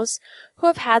for those who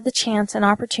have had the chance and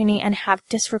opportunity and have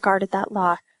disregarded that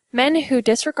law. Men who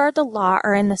disregard the law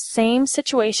are in the same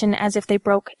situation as if they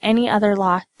broke any other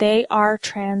law. They are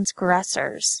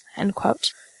transgressors, end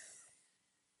quote.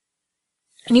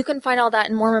 And you can find all that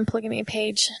in Mormon Polygamy,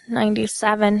 page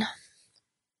 97.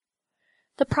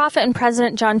 The prophet and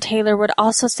President John Taylor would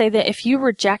also say that if you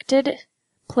rejected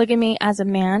polygamy as a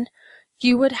man,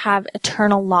 you would have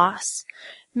eternal loss.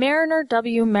 Mariner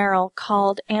W. Merrill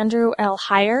called Andrew L.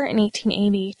 Heyer in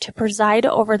 1880 to preside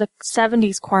over the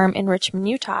 70s quorum in Richmond,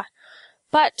 Utah.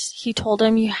 But he told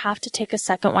him you have to take a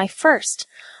second wife first.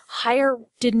 Heyer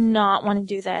did not want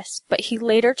to do this, but he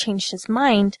later changed his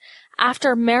mind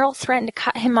after Merrill threatened to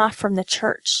cut him off from the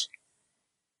church.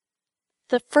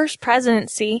 The first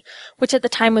presidency, which at the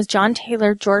time was John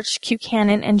Taylor, George Q.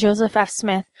 Cannon, and Joseph F.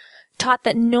 Smith, taught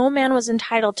that no man was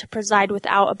entitled to preside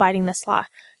without abiding this law.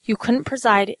 You couldn't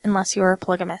preside unless you were a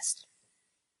polygamist.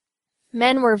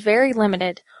 Men were very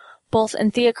limited, both in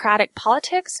theocratic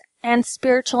politics and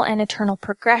spiritual and eternal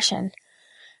progression.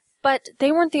 But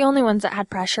they weren't the only ones that had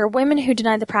pressure. Women who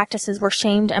denied the practices were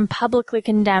shamed and publicly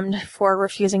condemned for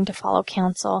refusing to follow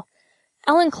counsel.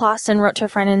 Ellen Clausen wrote to a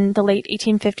friend in the late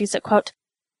 1850s that, quote,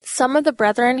 some of the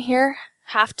brethren here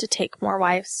have to take more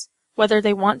wives, whether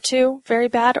they want to very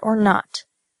bad or not.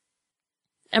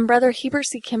 And Brother Heber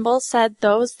C. Kimball said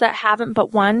those that haven't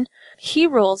but one, he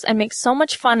rules and makes so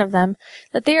much fun of them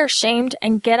that they are shamed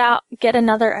and get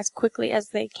another as quickly as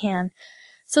they can.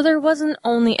 So there wasn't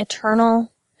only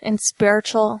eternal and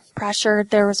spiritual pressure,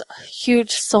 there was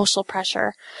huge social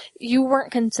pressure. You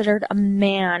weren't considered a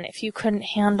man if you couldn't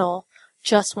handle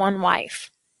just one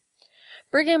wife.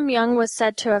 Brigham Young was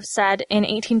said to have said in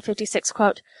 1856,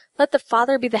 quote, let the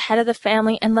father be the head of the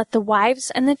family, and let the wives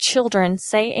and the children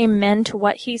say amen to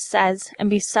what he says and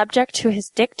be subject to his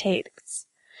dictates,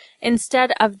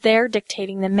 instead of their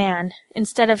dictating the man,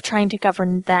 instead of trying to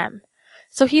govern them.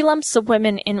 So he lumps the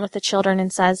women in with the children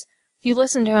and says, you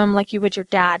listen to him like you would your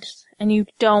dad, and you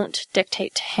don't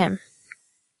dictate to him.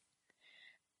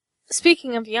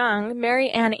 Speaking of Young, Mary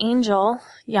Ann Angel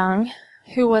Young,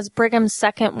 who was Brigham's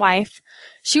second wife,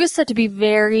 she was said to be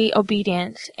very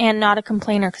obedient and not a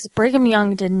complainer, because Brigham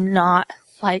Young did not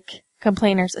like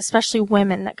complainers, especially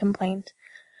women that complained.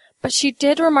 But she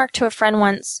did remark to a friend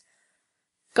once,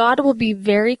 God will be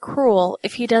very cruel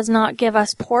if he does not give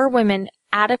us poor women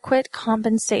adequate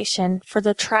compensation for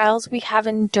the trials we have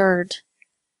endured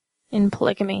in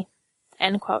polygamy,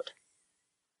 end quote.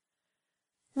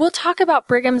 We'll talk about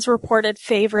Brigham's reported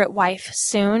favorite wife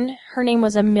soon. Her name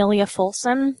was Amelia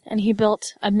Folsom, and he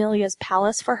built Amelia's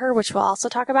palace for her, which we'll also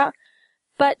talk about.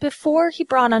 But before he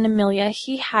brought on Amelia,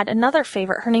 he had another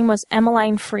favorite. Her name was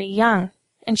Emmeline Free Young,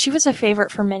 and she was a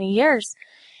favorite for many years.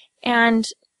 And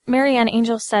Marianne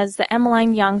Angel says that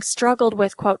Emmeline Young struggled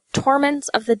with, quote, torments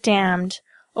of the damned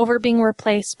over being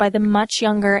replaced by the much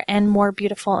younger and more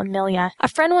beautiful Amelia. A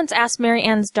friend once asked Mary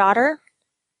Ann's daughter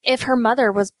if her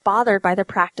mother was bothered by the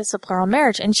practice of plural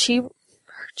marriage, and she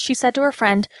said to her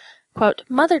friend, quote,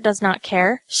 "Mother does not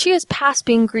care. She is past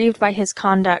being grieved by his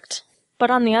conduct. But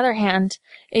on the other hand,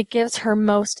 it gives her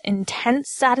most intense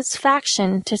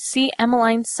satisfaction to see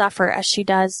Emmeline suffer as she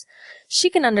does.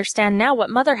 She can understand now what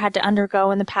Mother had to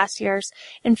undergo in the past years.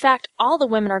 In fact, all the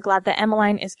women are glad that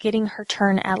Emmeline is getting her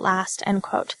turn at last," end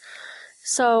quote.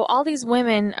 So all these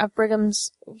women of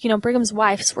Brigham's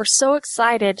wives were so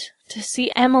excited to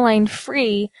see Emmeline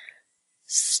free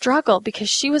struggle because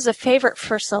she was a favorite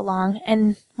for so long,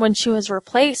 and when she was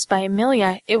replaced by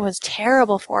Amelia, it was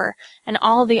terrible for her, and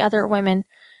all the other women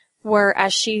were,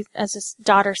 as his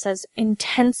daughter says,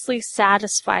 intensely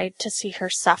satisfied to see her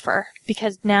suffer,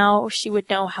 because now she would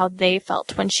know how they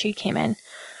felt when she came in.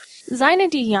 Zina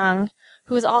D. Young,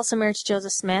 who was also married to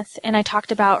Joseph Smith, and I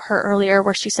talked about her earlier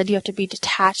where she said you have to be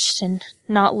detached and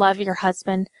not love your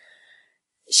husband.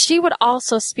 She would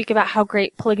also speak about how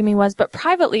great polygamy was, but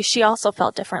privately she also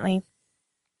felt differently.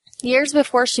 Years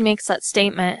before she makes that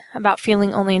statement about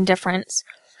feeling only indifference,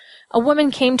 a woman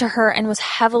came to her and was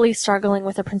heavily struggling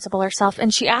with the principle herself,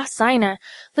 and she asked Zina,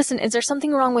 "Listen, is there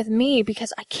something wrong with me?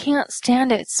 Because I can't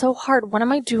stand it. It's so hard. What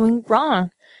am I doing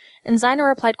wrong?" And Zina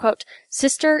replied, quote,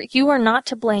 "Sister, you are not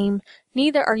to blame.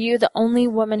 Neither are you the only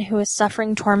woman who is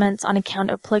suffering torments on account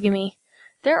of polygamy.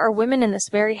 There are women in this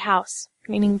very house,"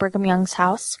 meaning Brigham Young's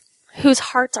house, "whose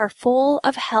hearts are full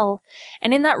of hell.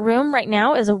 And in that room right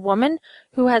now is a woman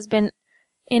who has been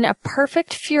in a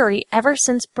perfect fury ever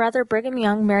since Brother Brigham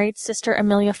Young married Sister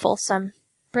Amelia Folsom.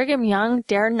 Brigham Young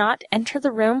dare not enter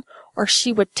the room or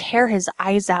she would tear his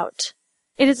eyes out.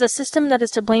 It is the system that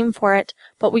is to blame for it,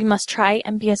 but we must try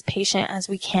and be as patient as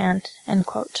we can," end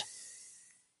quote.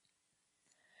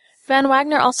 Van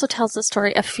Wagner also tells the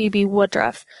story of Phoebe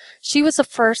Woodruff. She was the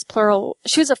first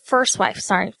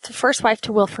wife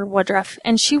to Wilford Woodruff,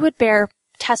 and she would bear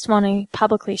testimony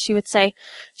publicly. She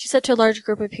said to a large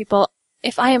group of people,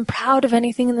 "If I am proud of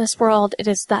anything in this world, it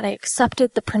is that I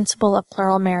accepted the principle of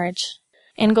plural marriage,"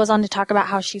 and goes on to talk about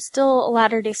how she's still a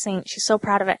Latter-day Saint. She's so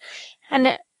proud of it.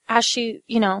 And as she,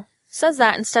 says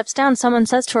that and steps down, someone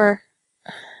says to her,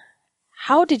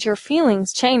 "How did your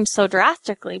feelings change so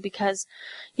drastically?" Because,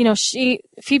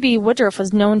 Phoebe Woodruff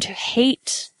was known to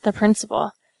hate the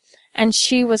principle. And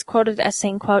she was quoted as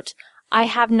saying, quote, "I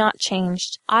have not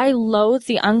changed. I loathe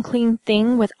the unclean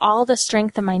thing with all the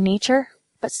strength of my nature.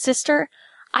 But, sister,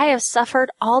 I have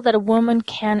suffered all that a woman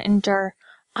can endure.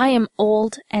 I am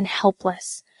old and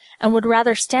helpless, and would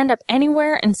rather stand up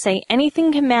anywhere and say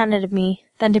anything commanded of me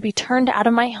than to be turned out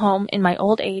of my home in my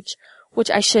old age, which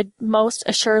I should most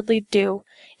assuredly do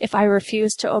if I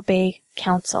refused to obey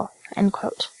counsel," end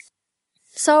quote.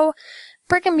 So,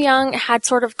 Brigham Young had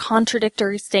sort of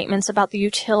contradictory statements about the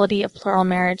utility of plural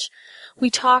marriage. We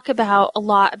talk a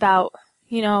lot about,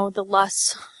 the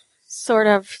lust, sort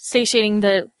of satiating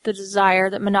the desire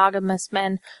that monogamous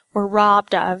men were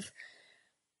robbed of.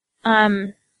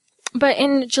 But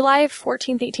in July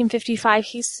 14th, 1855,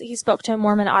 he spoke to a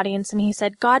Mormon audience and he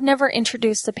said, "God never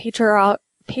introduced the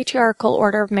patriarchal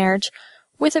order of marriage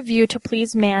with a view to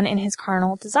please man in his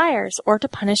carnal desires, or to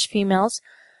punish females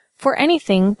for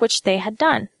anything which they had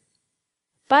done.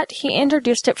 But he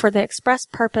introduced it for the express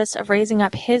purpose of raising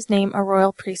up his name a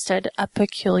royal priesthood, a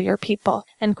peculiar people,"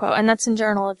 end quote. And that's in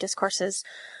Journal of Discourses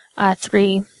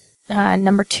 3,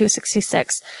 number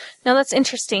 266. Now that's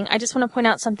interesting. I just want to point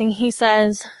out something. He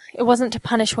says it wasn't to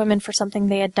punish women for something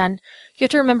they had done. You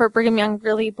have to remember Brigham Young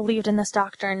really believed in this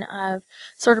doctrine of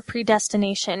sort of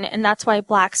predestination, and that's why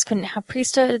blacks couldn't have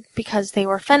priesthood, because they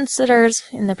were fence-sitters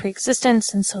in the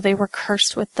pre-existence, and so they were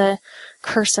cursed with the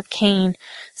curse of Cain.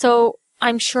 So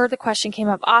I'm sure the question came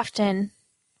up often,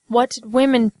 what did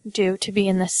women do to be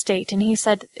in this state? And he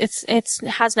said it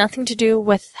has nothing to do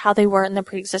with how they were in the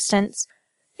pre-existence.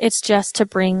 It's just to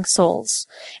bring souls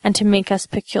and to make us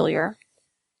peculiar.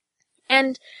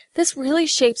 And this really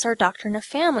shapes our doctrine of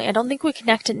family. I don't think we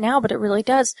connect it now, but it really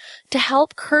does. To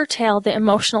help curtail the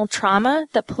emotional trauma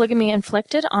that polygamy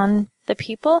inflicted on the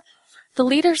people, the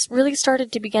leaders really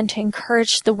started to begin to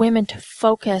encourage the women to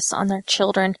focus on their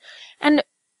children. And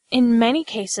in many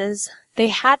cases, they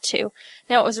had to.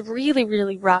 Now, it was really,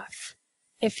 really rough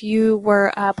if you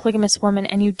were a polygamous woman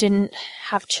and you didn't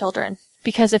have children.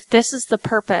 Because if this is the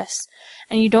purpose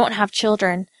and you don't have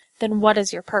children, then what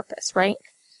is your purpose, right?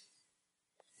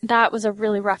 That was a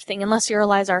really rough thing, unless you're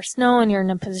Eliza R. Snow and you're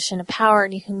in a position of power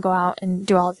and you can go out and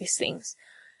do all of these things.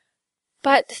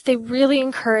 But they really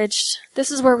encouraged, this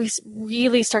is where we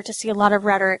really start to see a lot of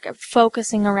rhetoric of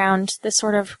focusing around this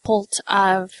sort of cult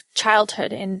of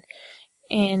childhood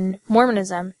in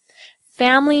Mormonism.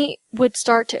 Family would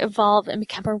start to evolve and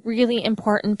become a really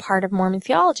important part of Mormon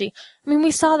theology. I mean,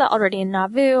 we saw that already in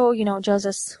Nauvoo.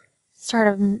 Joseph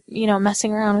started,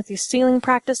 messing around with these sealing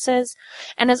practices.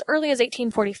 And as early as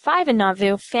 1845 in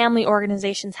Nauvoo, family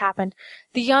organizations happened.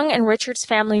 The Young and Richards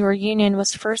family reunion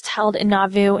was first held in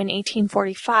Nauvoo in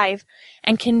 1845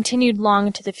 and continued long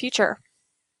into the future.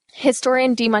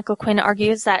 Historian D. Michael Quinn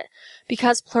argues that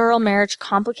because plural marriage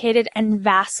complicated and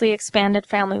vastly expanded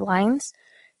family lines,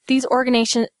 these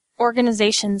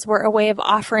organizations were a way of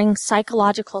offering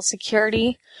psychological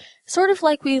security, sort of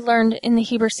like we learned in the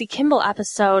Heber C. Kimball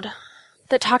episode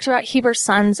that talked about Heber's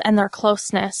sons and their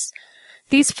closeness.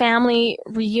 These family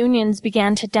reunions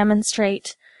began to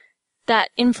demonstrate that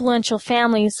influential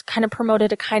families kind of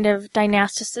promoted a kind of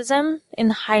dynasticism in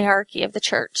the hierarchy of the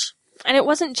church. And it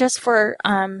wasn't just for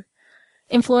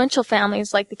influential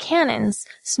families like the Cannons,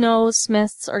 Snows,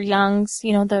 Smiths, or Youngs,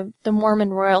 the Mormon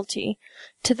royalty.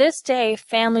 To this day,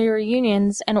 family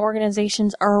reunions and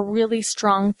organizations are a really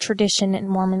strong tradition in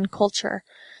Mormon culture.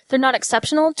 They're not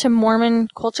exceptional to Mormon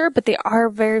culture, but they are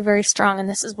very, very strong, and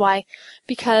this is why,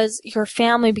 because your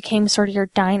family became sort of your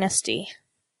dynasty.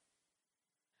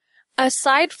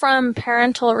 Aside from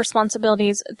parental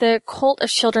responsibilities, the cult of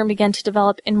children began to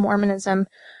develop in Mormonism.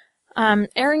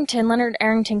 Leonard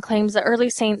Arrington claims that early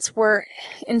saints were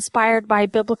inspired by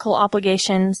biblical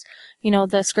obligations.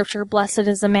 The scripture, "Blessed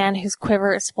is the man whose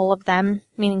quiver is full of them,"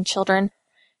 meaning children.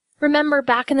 Remember,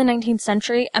 back in the 19th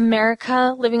century,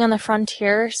 America, living on the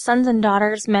frontier, sons and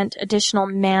daughters meant additional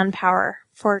manpower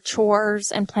for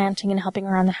chores and planting and helping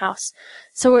around the house.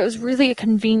 So it was really a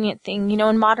convenient thing.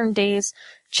 In modern days,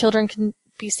 children can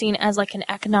be seen as like an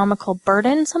economical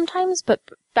burden sometimes, but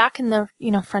back in the,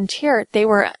 frontier, they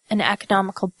were an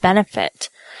economical benefit.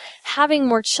 Having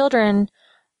more children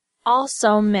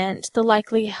also meant the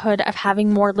likelihood of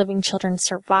having more living children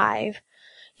survive.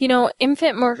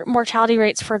 Infant mortality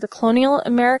rates for the colonial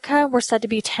America were said to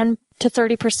be 10 to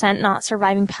 30% not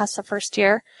surviving past the first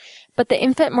year, but the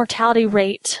infant mortality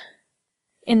rate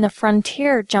in the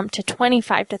frontier jumped to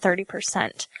 25 to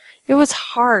 30%. It was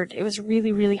hard. It was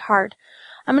really, really hard.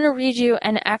 I'm going to read you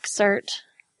an excerpt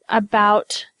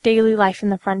about daily life in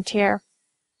the frontier.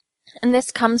 And this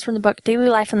comes from the book Daily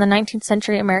Life in the 19th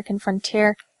Century American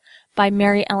Frontier by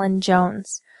Mary Ellen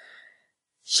Jones.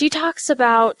 She talks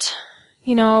about,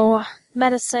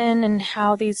 medicine and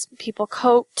how these people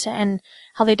coped and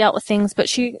how they dealt with things, but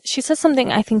she says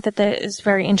something I think that is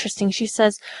very interesting. She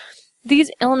says,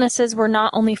 "These illnesses were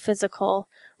not only physical.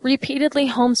 Repeatedly,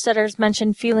 homesteaders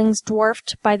mentioned feelings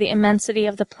dwarfed by the immensity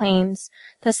of the plains.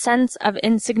 The sense of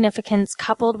insignificance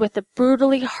coupled with the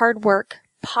brutally hard work,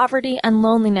 poverty, and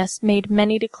loneliness made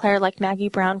many declare, like Maggie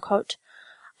Brown, quote,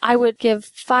 'I would give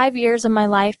 5 years of my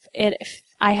life if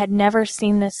I had never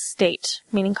seen this state,'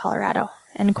 meaning Colorado,"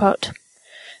 end quote.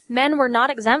 Men were not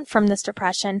exempt from this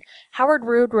depression. Howard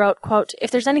Rood wrote, quote,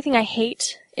 "If there's anything I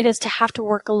hate, it is to have to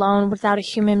work alone without a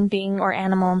human being or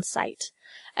animal in sight."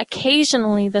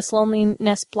 Occasionally, this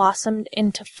loneliness blossomed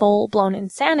into full-blown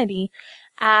insanity,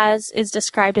 as is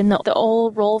described in the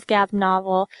old Rolf Gabb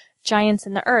novel, Giants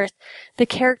in the Earth. The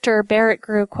character Barrett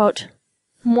grew, quote,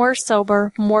 "more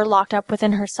sober, more locked up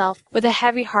within herself, with a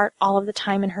heavy heart all of the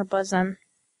time in her bosom."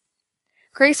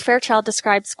 Grace Fairchild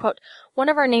describes, quote, "one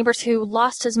of our neighbors who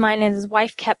lost his mind and his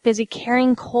wife kept busy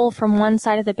carrying coal from one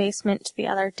side of the basement to the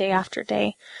other day after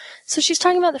day." So she's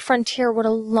talking about the frontier, what a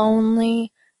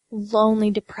lonely,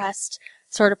 depressed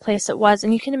sort of place it was.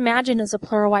 And you can imagine as a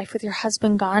plural wife with your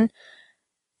husband gone,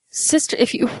 sister,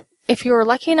 if you were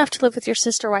lucky enough to live with your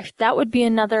sister wife, that would be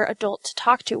another adult to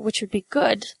talk to, which would be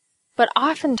good. But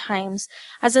oftentimes,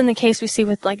 as in the case we see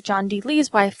with like John D.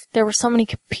 Lee's wife, there were so many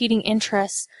competing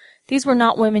interests. These were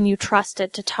not women you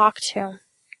trusted to talk to.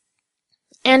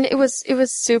 And it was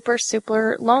super,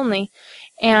 super lonely.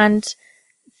 And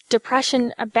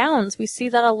depression abounds. We see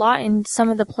that a lot in some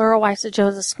of the plural wives of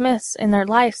Joseph Smiths in their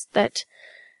lives that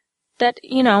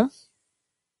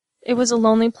it was a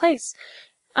lonely place.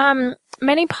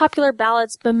 Many popular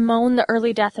ballads bemoan the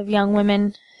early death of young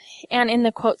women, and in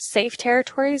the, quote, safe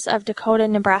territories of Dakota,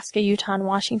 Nebraska, Utah, and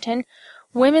Washington,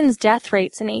 women's death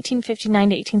rates in 1859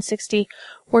 to 1860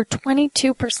 were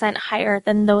 22% higher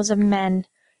than those of men,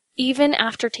 even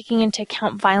after taking into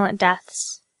account violent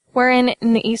deaths, wherein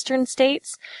in the eastern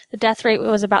states, the death rate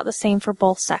was about the same for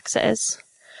both sexes.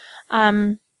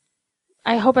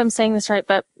 I hope I'm saying this right,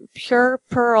 but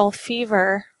puerperal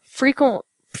fever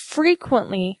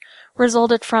frequently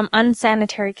resulted from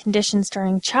unsanitary conditions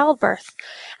during childbirth.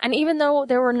 And even though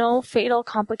there were no fatal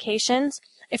complications,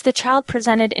 if the child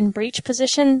presented in breech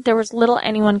position, there was little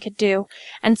anyone could do.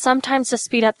 And sometimes to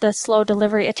speed up the slow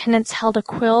delivery, attendants held a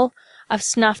quill of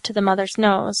snuff to the mother's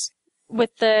nose,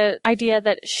 with the idea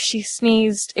that if she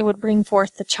sneezed, it would bring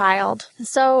forth the child.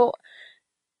 So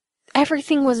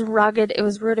everything was rugged. It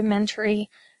was rudimentary.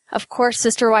 Of course,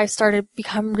 sister wives started to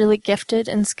become really gifted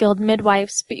and skilled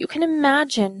midwives, but you can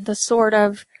imagine the sort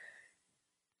of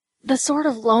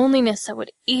loneliness that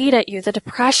would eat at you, the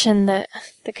depression, the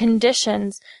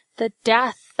conditions, the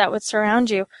death that would surround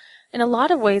you. In a lot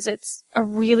of ways, it's a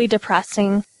really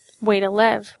depressing way to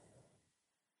live.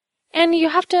 And you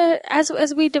have to,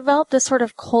 as we develop this sort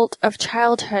of cult of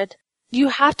childhood, you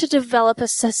have to develop a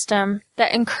system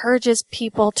that encourages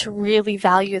people to really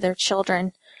value their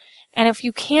children. And if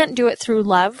you can't do it through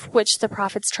love, which the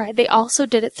prophets tried, they also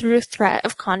did it through threat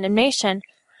of condemnation.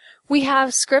 We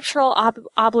have scriptural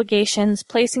obligations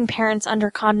placing parents under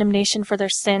condemnation for their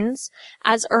sins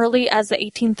as early as the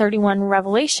 1831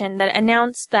 Revelation that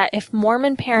announced that if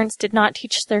Mormon parents did not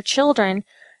teach their children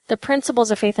the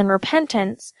principles of faith and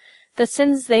repentance, the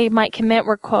sins they might commit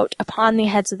were, quote, upon the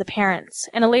heads of the parents.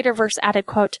 And a later verse added,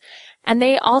 quote, and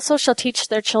they also shall teach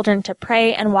their children to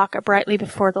pray and walk uprightly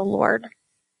before the Lord.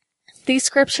 These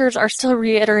scriptures are still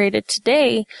reiterated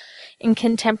today in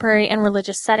contemporary and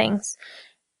religious settings.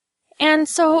 And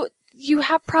so you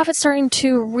have prophets starting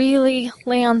to really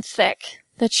lay on thick.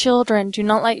 The children, do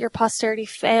not let your posterity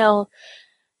fail.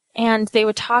 And they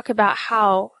would talk about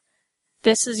how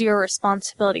this is your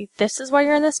responsibility. This is why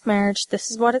you're in this marriage. This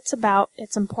is what it's about.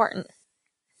 It's important.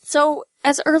 So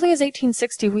as early as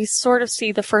 1860, we sort of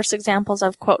see the first examples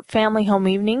of, quote, family home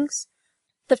evenings.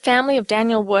 The family of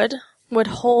Daniel Wood would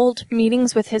hold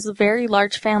meetings with his very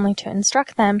large family to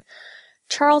instruct them.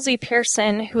 Charles E.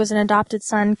 Pearson, who was an adopted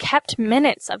son, kept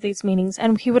minutes of these meetings,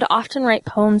 and he would often write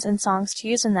poems and songs to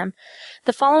use in them.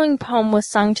 The following poem was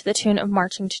sung to the tune of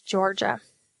Marching to Georgia.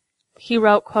 He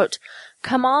wrote, quote,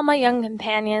 come all my young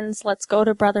companions, let's go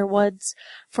to Brother Wood's,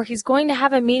 for he's going to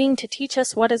have a meeting to teach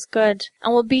us what is good,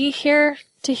 and we'll be here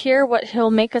to hear what he'll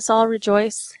make us all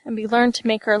rejoice, and be learned to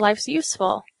make our lives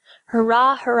useful.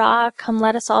 Hurrah, hurrah, come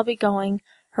let us all be going.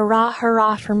 Hurrah,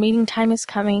 hurrah, for meeting time is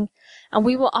coming, and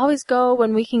we will always go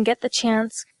when we can get the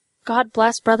chance. God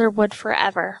bless Brother Wood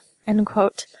forever. End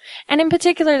quote. And in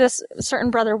particular, this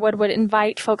certain Brother Wood would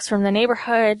invite folks from the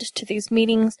neighborhood to these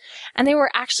meetings, and they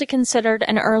were actually considered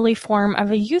an early form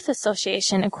of a youth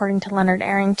association, according to Leonard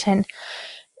Arrington.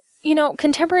 You know,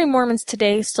 contemporary Mormons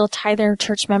today still tie their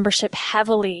church membership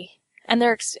heavily, and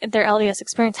their LDS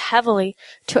experience heavily,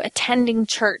 to attending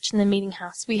church in the meeting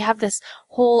house. We have this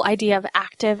whole idea of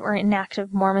active or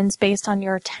inactive Mormons based on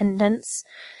your attendance.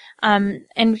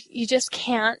 And you just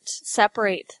can't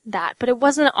separate that. But it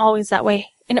wasn't always that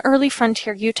way. In early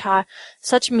frontier Utah,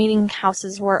 such meeting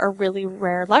houses were a really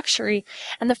rare luxury.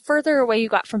 And the further away you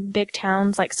got from big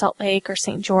towns like Salt Lake or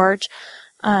St. George,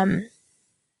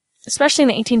 especially in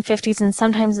the 1850s and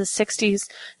sometimes the 60s,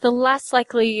 the less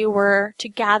likely you were to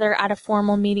gather at a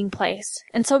formal meeting place.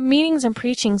 And so meetings and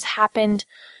preachings happened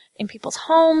in people's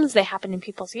homes. They happened in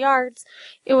people's yards.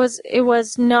 It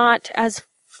was not as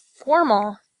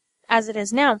formal as it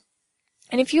is now.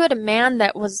 And if you had a man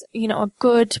that was, a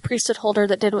good priesthood holder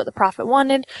that did what the prophet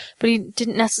wanted, but he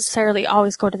didn't necessarily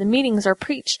always go to the meetings or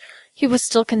preach, he was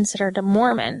still considered a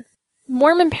Mormon.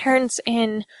 Mormon parents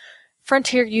in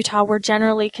frontier Utah were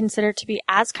generally considered to be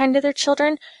as kind to their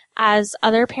children as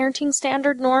other parenting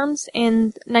standard norms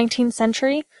in 19th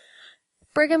century.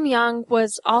 Brigham Young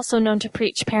was also known to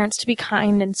preach parents to be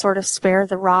kind and sort of spare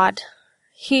the rod.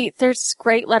 There's this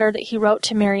great letter that he wrote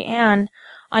to Mary Ann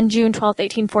on June 12,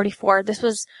 1844. This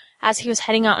was as he was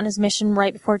heading out on his mission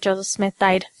right before Joseph Smith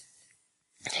died.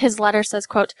 His letter says,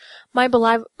 quote, my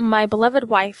beloved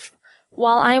wife,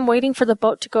 while I am waiting for the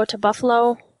boat to go to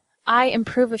Buffalo, I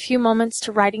improve a few moments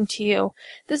to writing to you.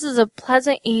 This is a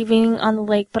pleasant evening on the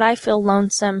lake, but I feel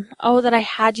lonesome. Oh, that I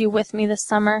had you with me this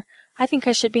summer. I think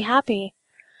I should be happy.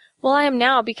 Well, I am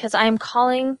now, because I am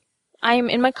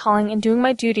in my calling and doing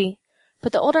my duty.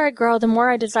 But the older I grow, the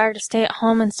more I desire to stay at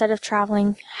home instead of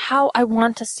traveling. How I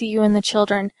want to see you and the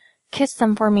children. Kiss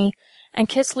them for me, and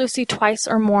kiss Lucy twice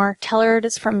or more. Tell her it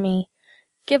is from me.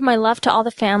 Give my love to all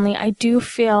the family. I do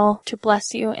feel to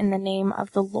bless you in the name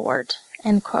of the Lord.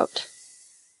 End quote.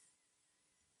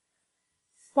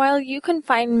 While you can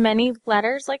find many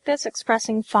letters like this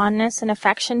expressing fondness and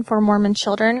affection for Mormon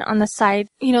children on the side,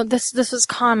 this was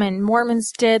common.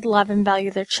 Mormons did love and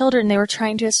value their children. They were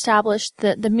trying to establish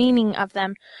the meaning of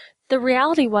them. The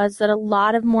reality was that a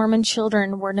lot of Mormon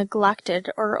children were neglected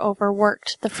or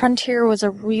overworked. The frontier was a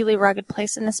really rugged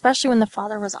place, and especially when the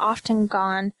father was often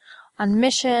gone on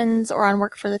missions or on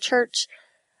work for the church,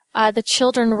 the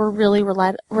children were really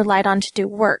relied on to do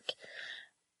work.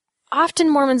 Often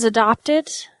Mormons adopted,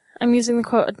 I'm using the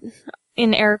quote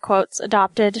in air quotes,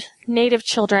 adopted native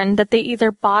children that they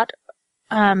either bought,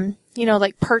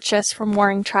 purchased from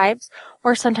warring tribes,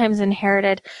 or sometimes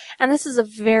inherited. And this is a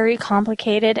very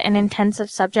complicated and intensive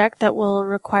subject that will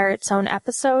require its own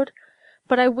episode.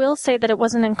 But I will say that it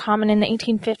wasn't uncommon in the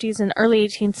 1850s and early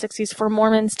 1860s for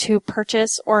Mormons to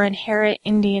purchase or inherit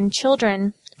Indian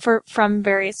children from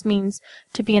various means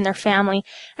to be in their family.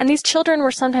 And these children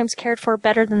were sometimes cared for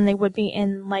better than they would be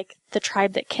in, the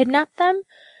tribe that kidnapped them.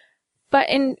 But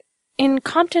in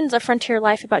Compton's A Frontier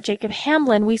Life about Jacob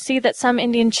Hamblin, we see that some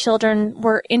Indian children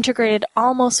were integrated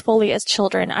almost fully as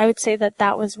children. I would say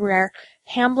that was rare.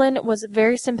 Hamblin was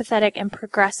very sympathetic and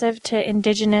progressive to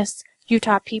indigenous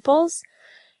Utah peoples,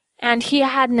 and he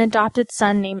had an adopted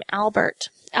son named Albert.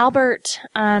 Albert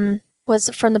was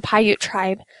from the Paiute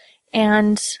tribe,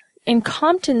 and in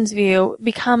Compton's view,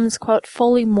 becomes, quote,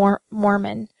 fully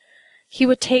Mormon. He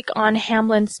would take on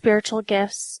Hamblin's spiritual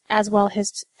gifts as well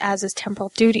as his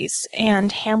temporal duties,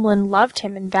 and Hamblin loved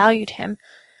him and valued him.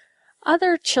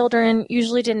 Other children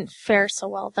usually didn't fare so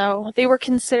well, though. They were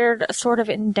considered a sort of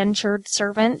indentured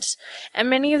servant, and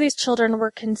many of these children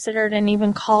were considered and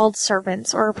even called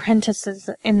servants or apprentices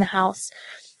in the house.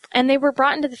 And they were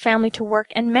brought into the family to work,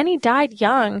 and many died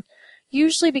young,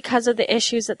 usually because of the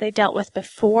issues that they dealt with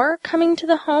before coming to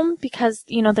the home, because,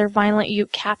 their violent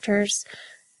Ute captors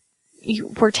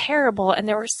were terrible, and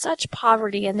there was such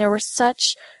poverty, and there was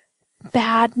such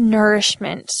bad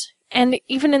nourishment. And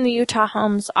even in the Utah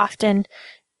homes, often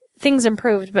things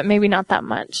improved, but maybe not that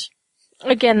much.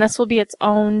 Again, this will be its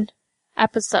own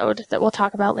episode that we'll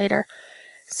talk about later.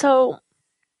 So,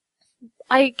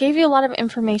 I gave you a lot of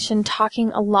information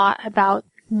talking a lot about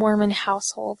Mormon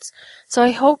households. So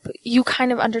I hope you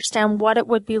kind of understand what it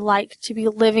would be like to be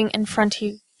living in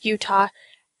Frontier, Utah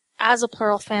as a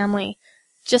plural family.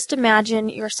 Just imagine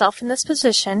yourself in this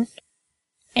position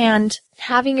and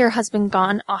having your husband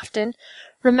gone often.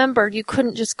 Remember, you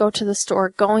couldn't just go to the store.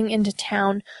 Going into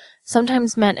town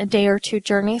sometimes meant a day or two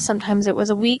journey. Sometimes it was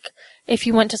a week if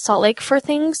you went to Salt Lake for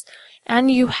things. And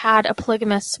you had a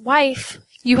polygamous wife.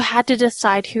 You had to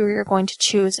decide who you're going to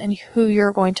choose and who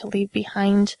you're going to leave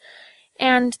behind.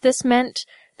 And this meant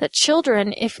that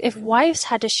children, if wives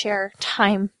had to share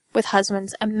time with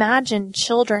husbands, imagine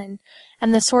children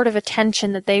and the sort of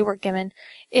attention that they were given.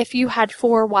 If you had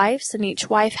 4 wives and each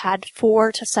wife had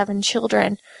 4 to 7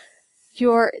 children,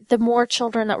 the more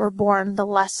children that were born, the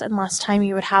less and less time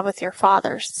you would have with your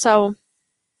fathers. So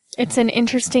it's an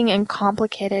interesting and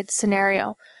complicated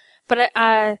scenario. But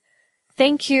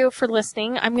thank you for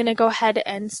listening. I'm going to go ahead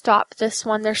and stop this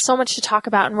one. There's so much to talk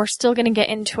about, and we're still going to get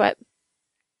into it.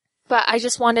 But I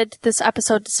just wanted this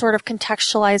episode to sort of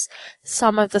contextualize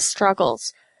some of the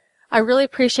struggles. I really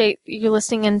appreciate you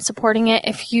listening and supporting it.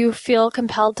 If you feel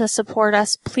compelled to support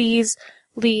us, please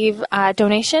leave a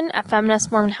donation at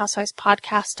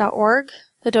feministmormonhousewivespodcast.org.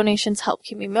 The donations help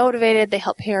keep me motivated. They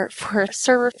help pay for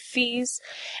server fees,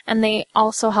 and they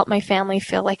also help my family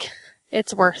feel like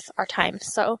it's worth our time.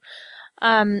 So,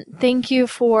 thank you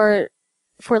for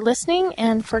listening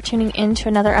and for tuning in to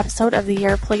another episode of The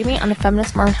Year of Polygamy on the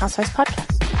Feminist Mormon Housewives podcast.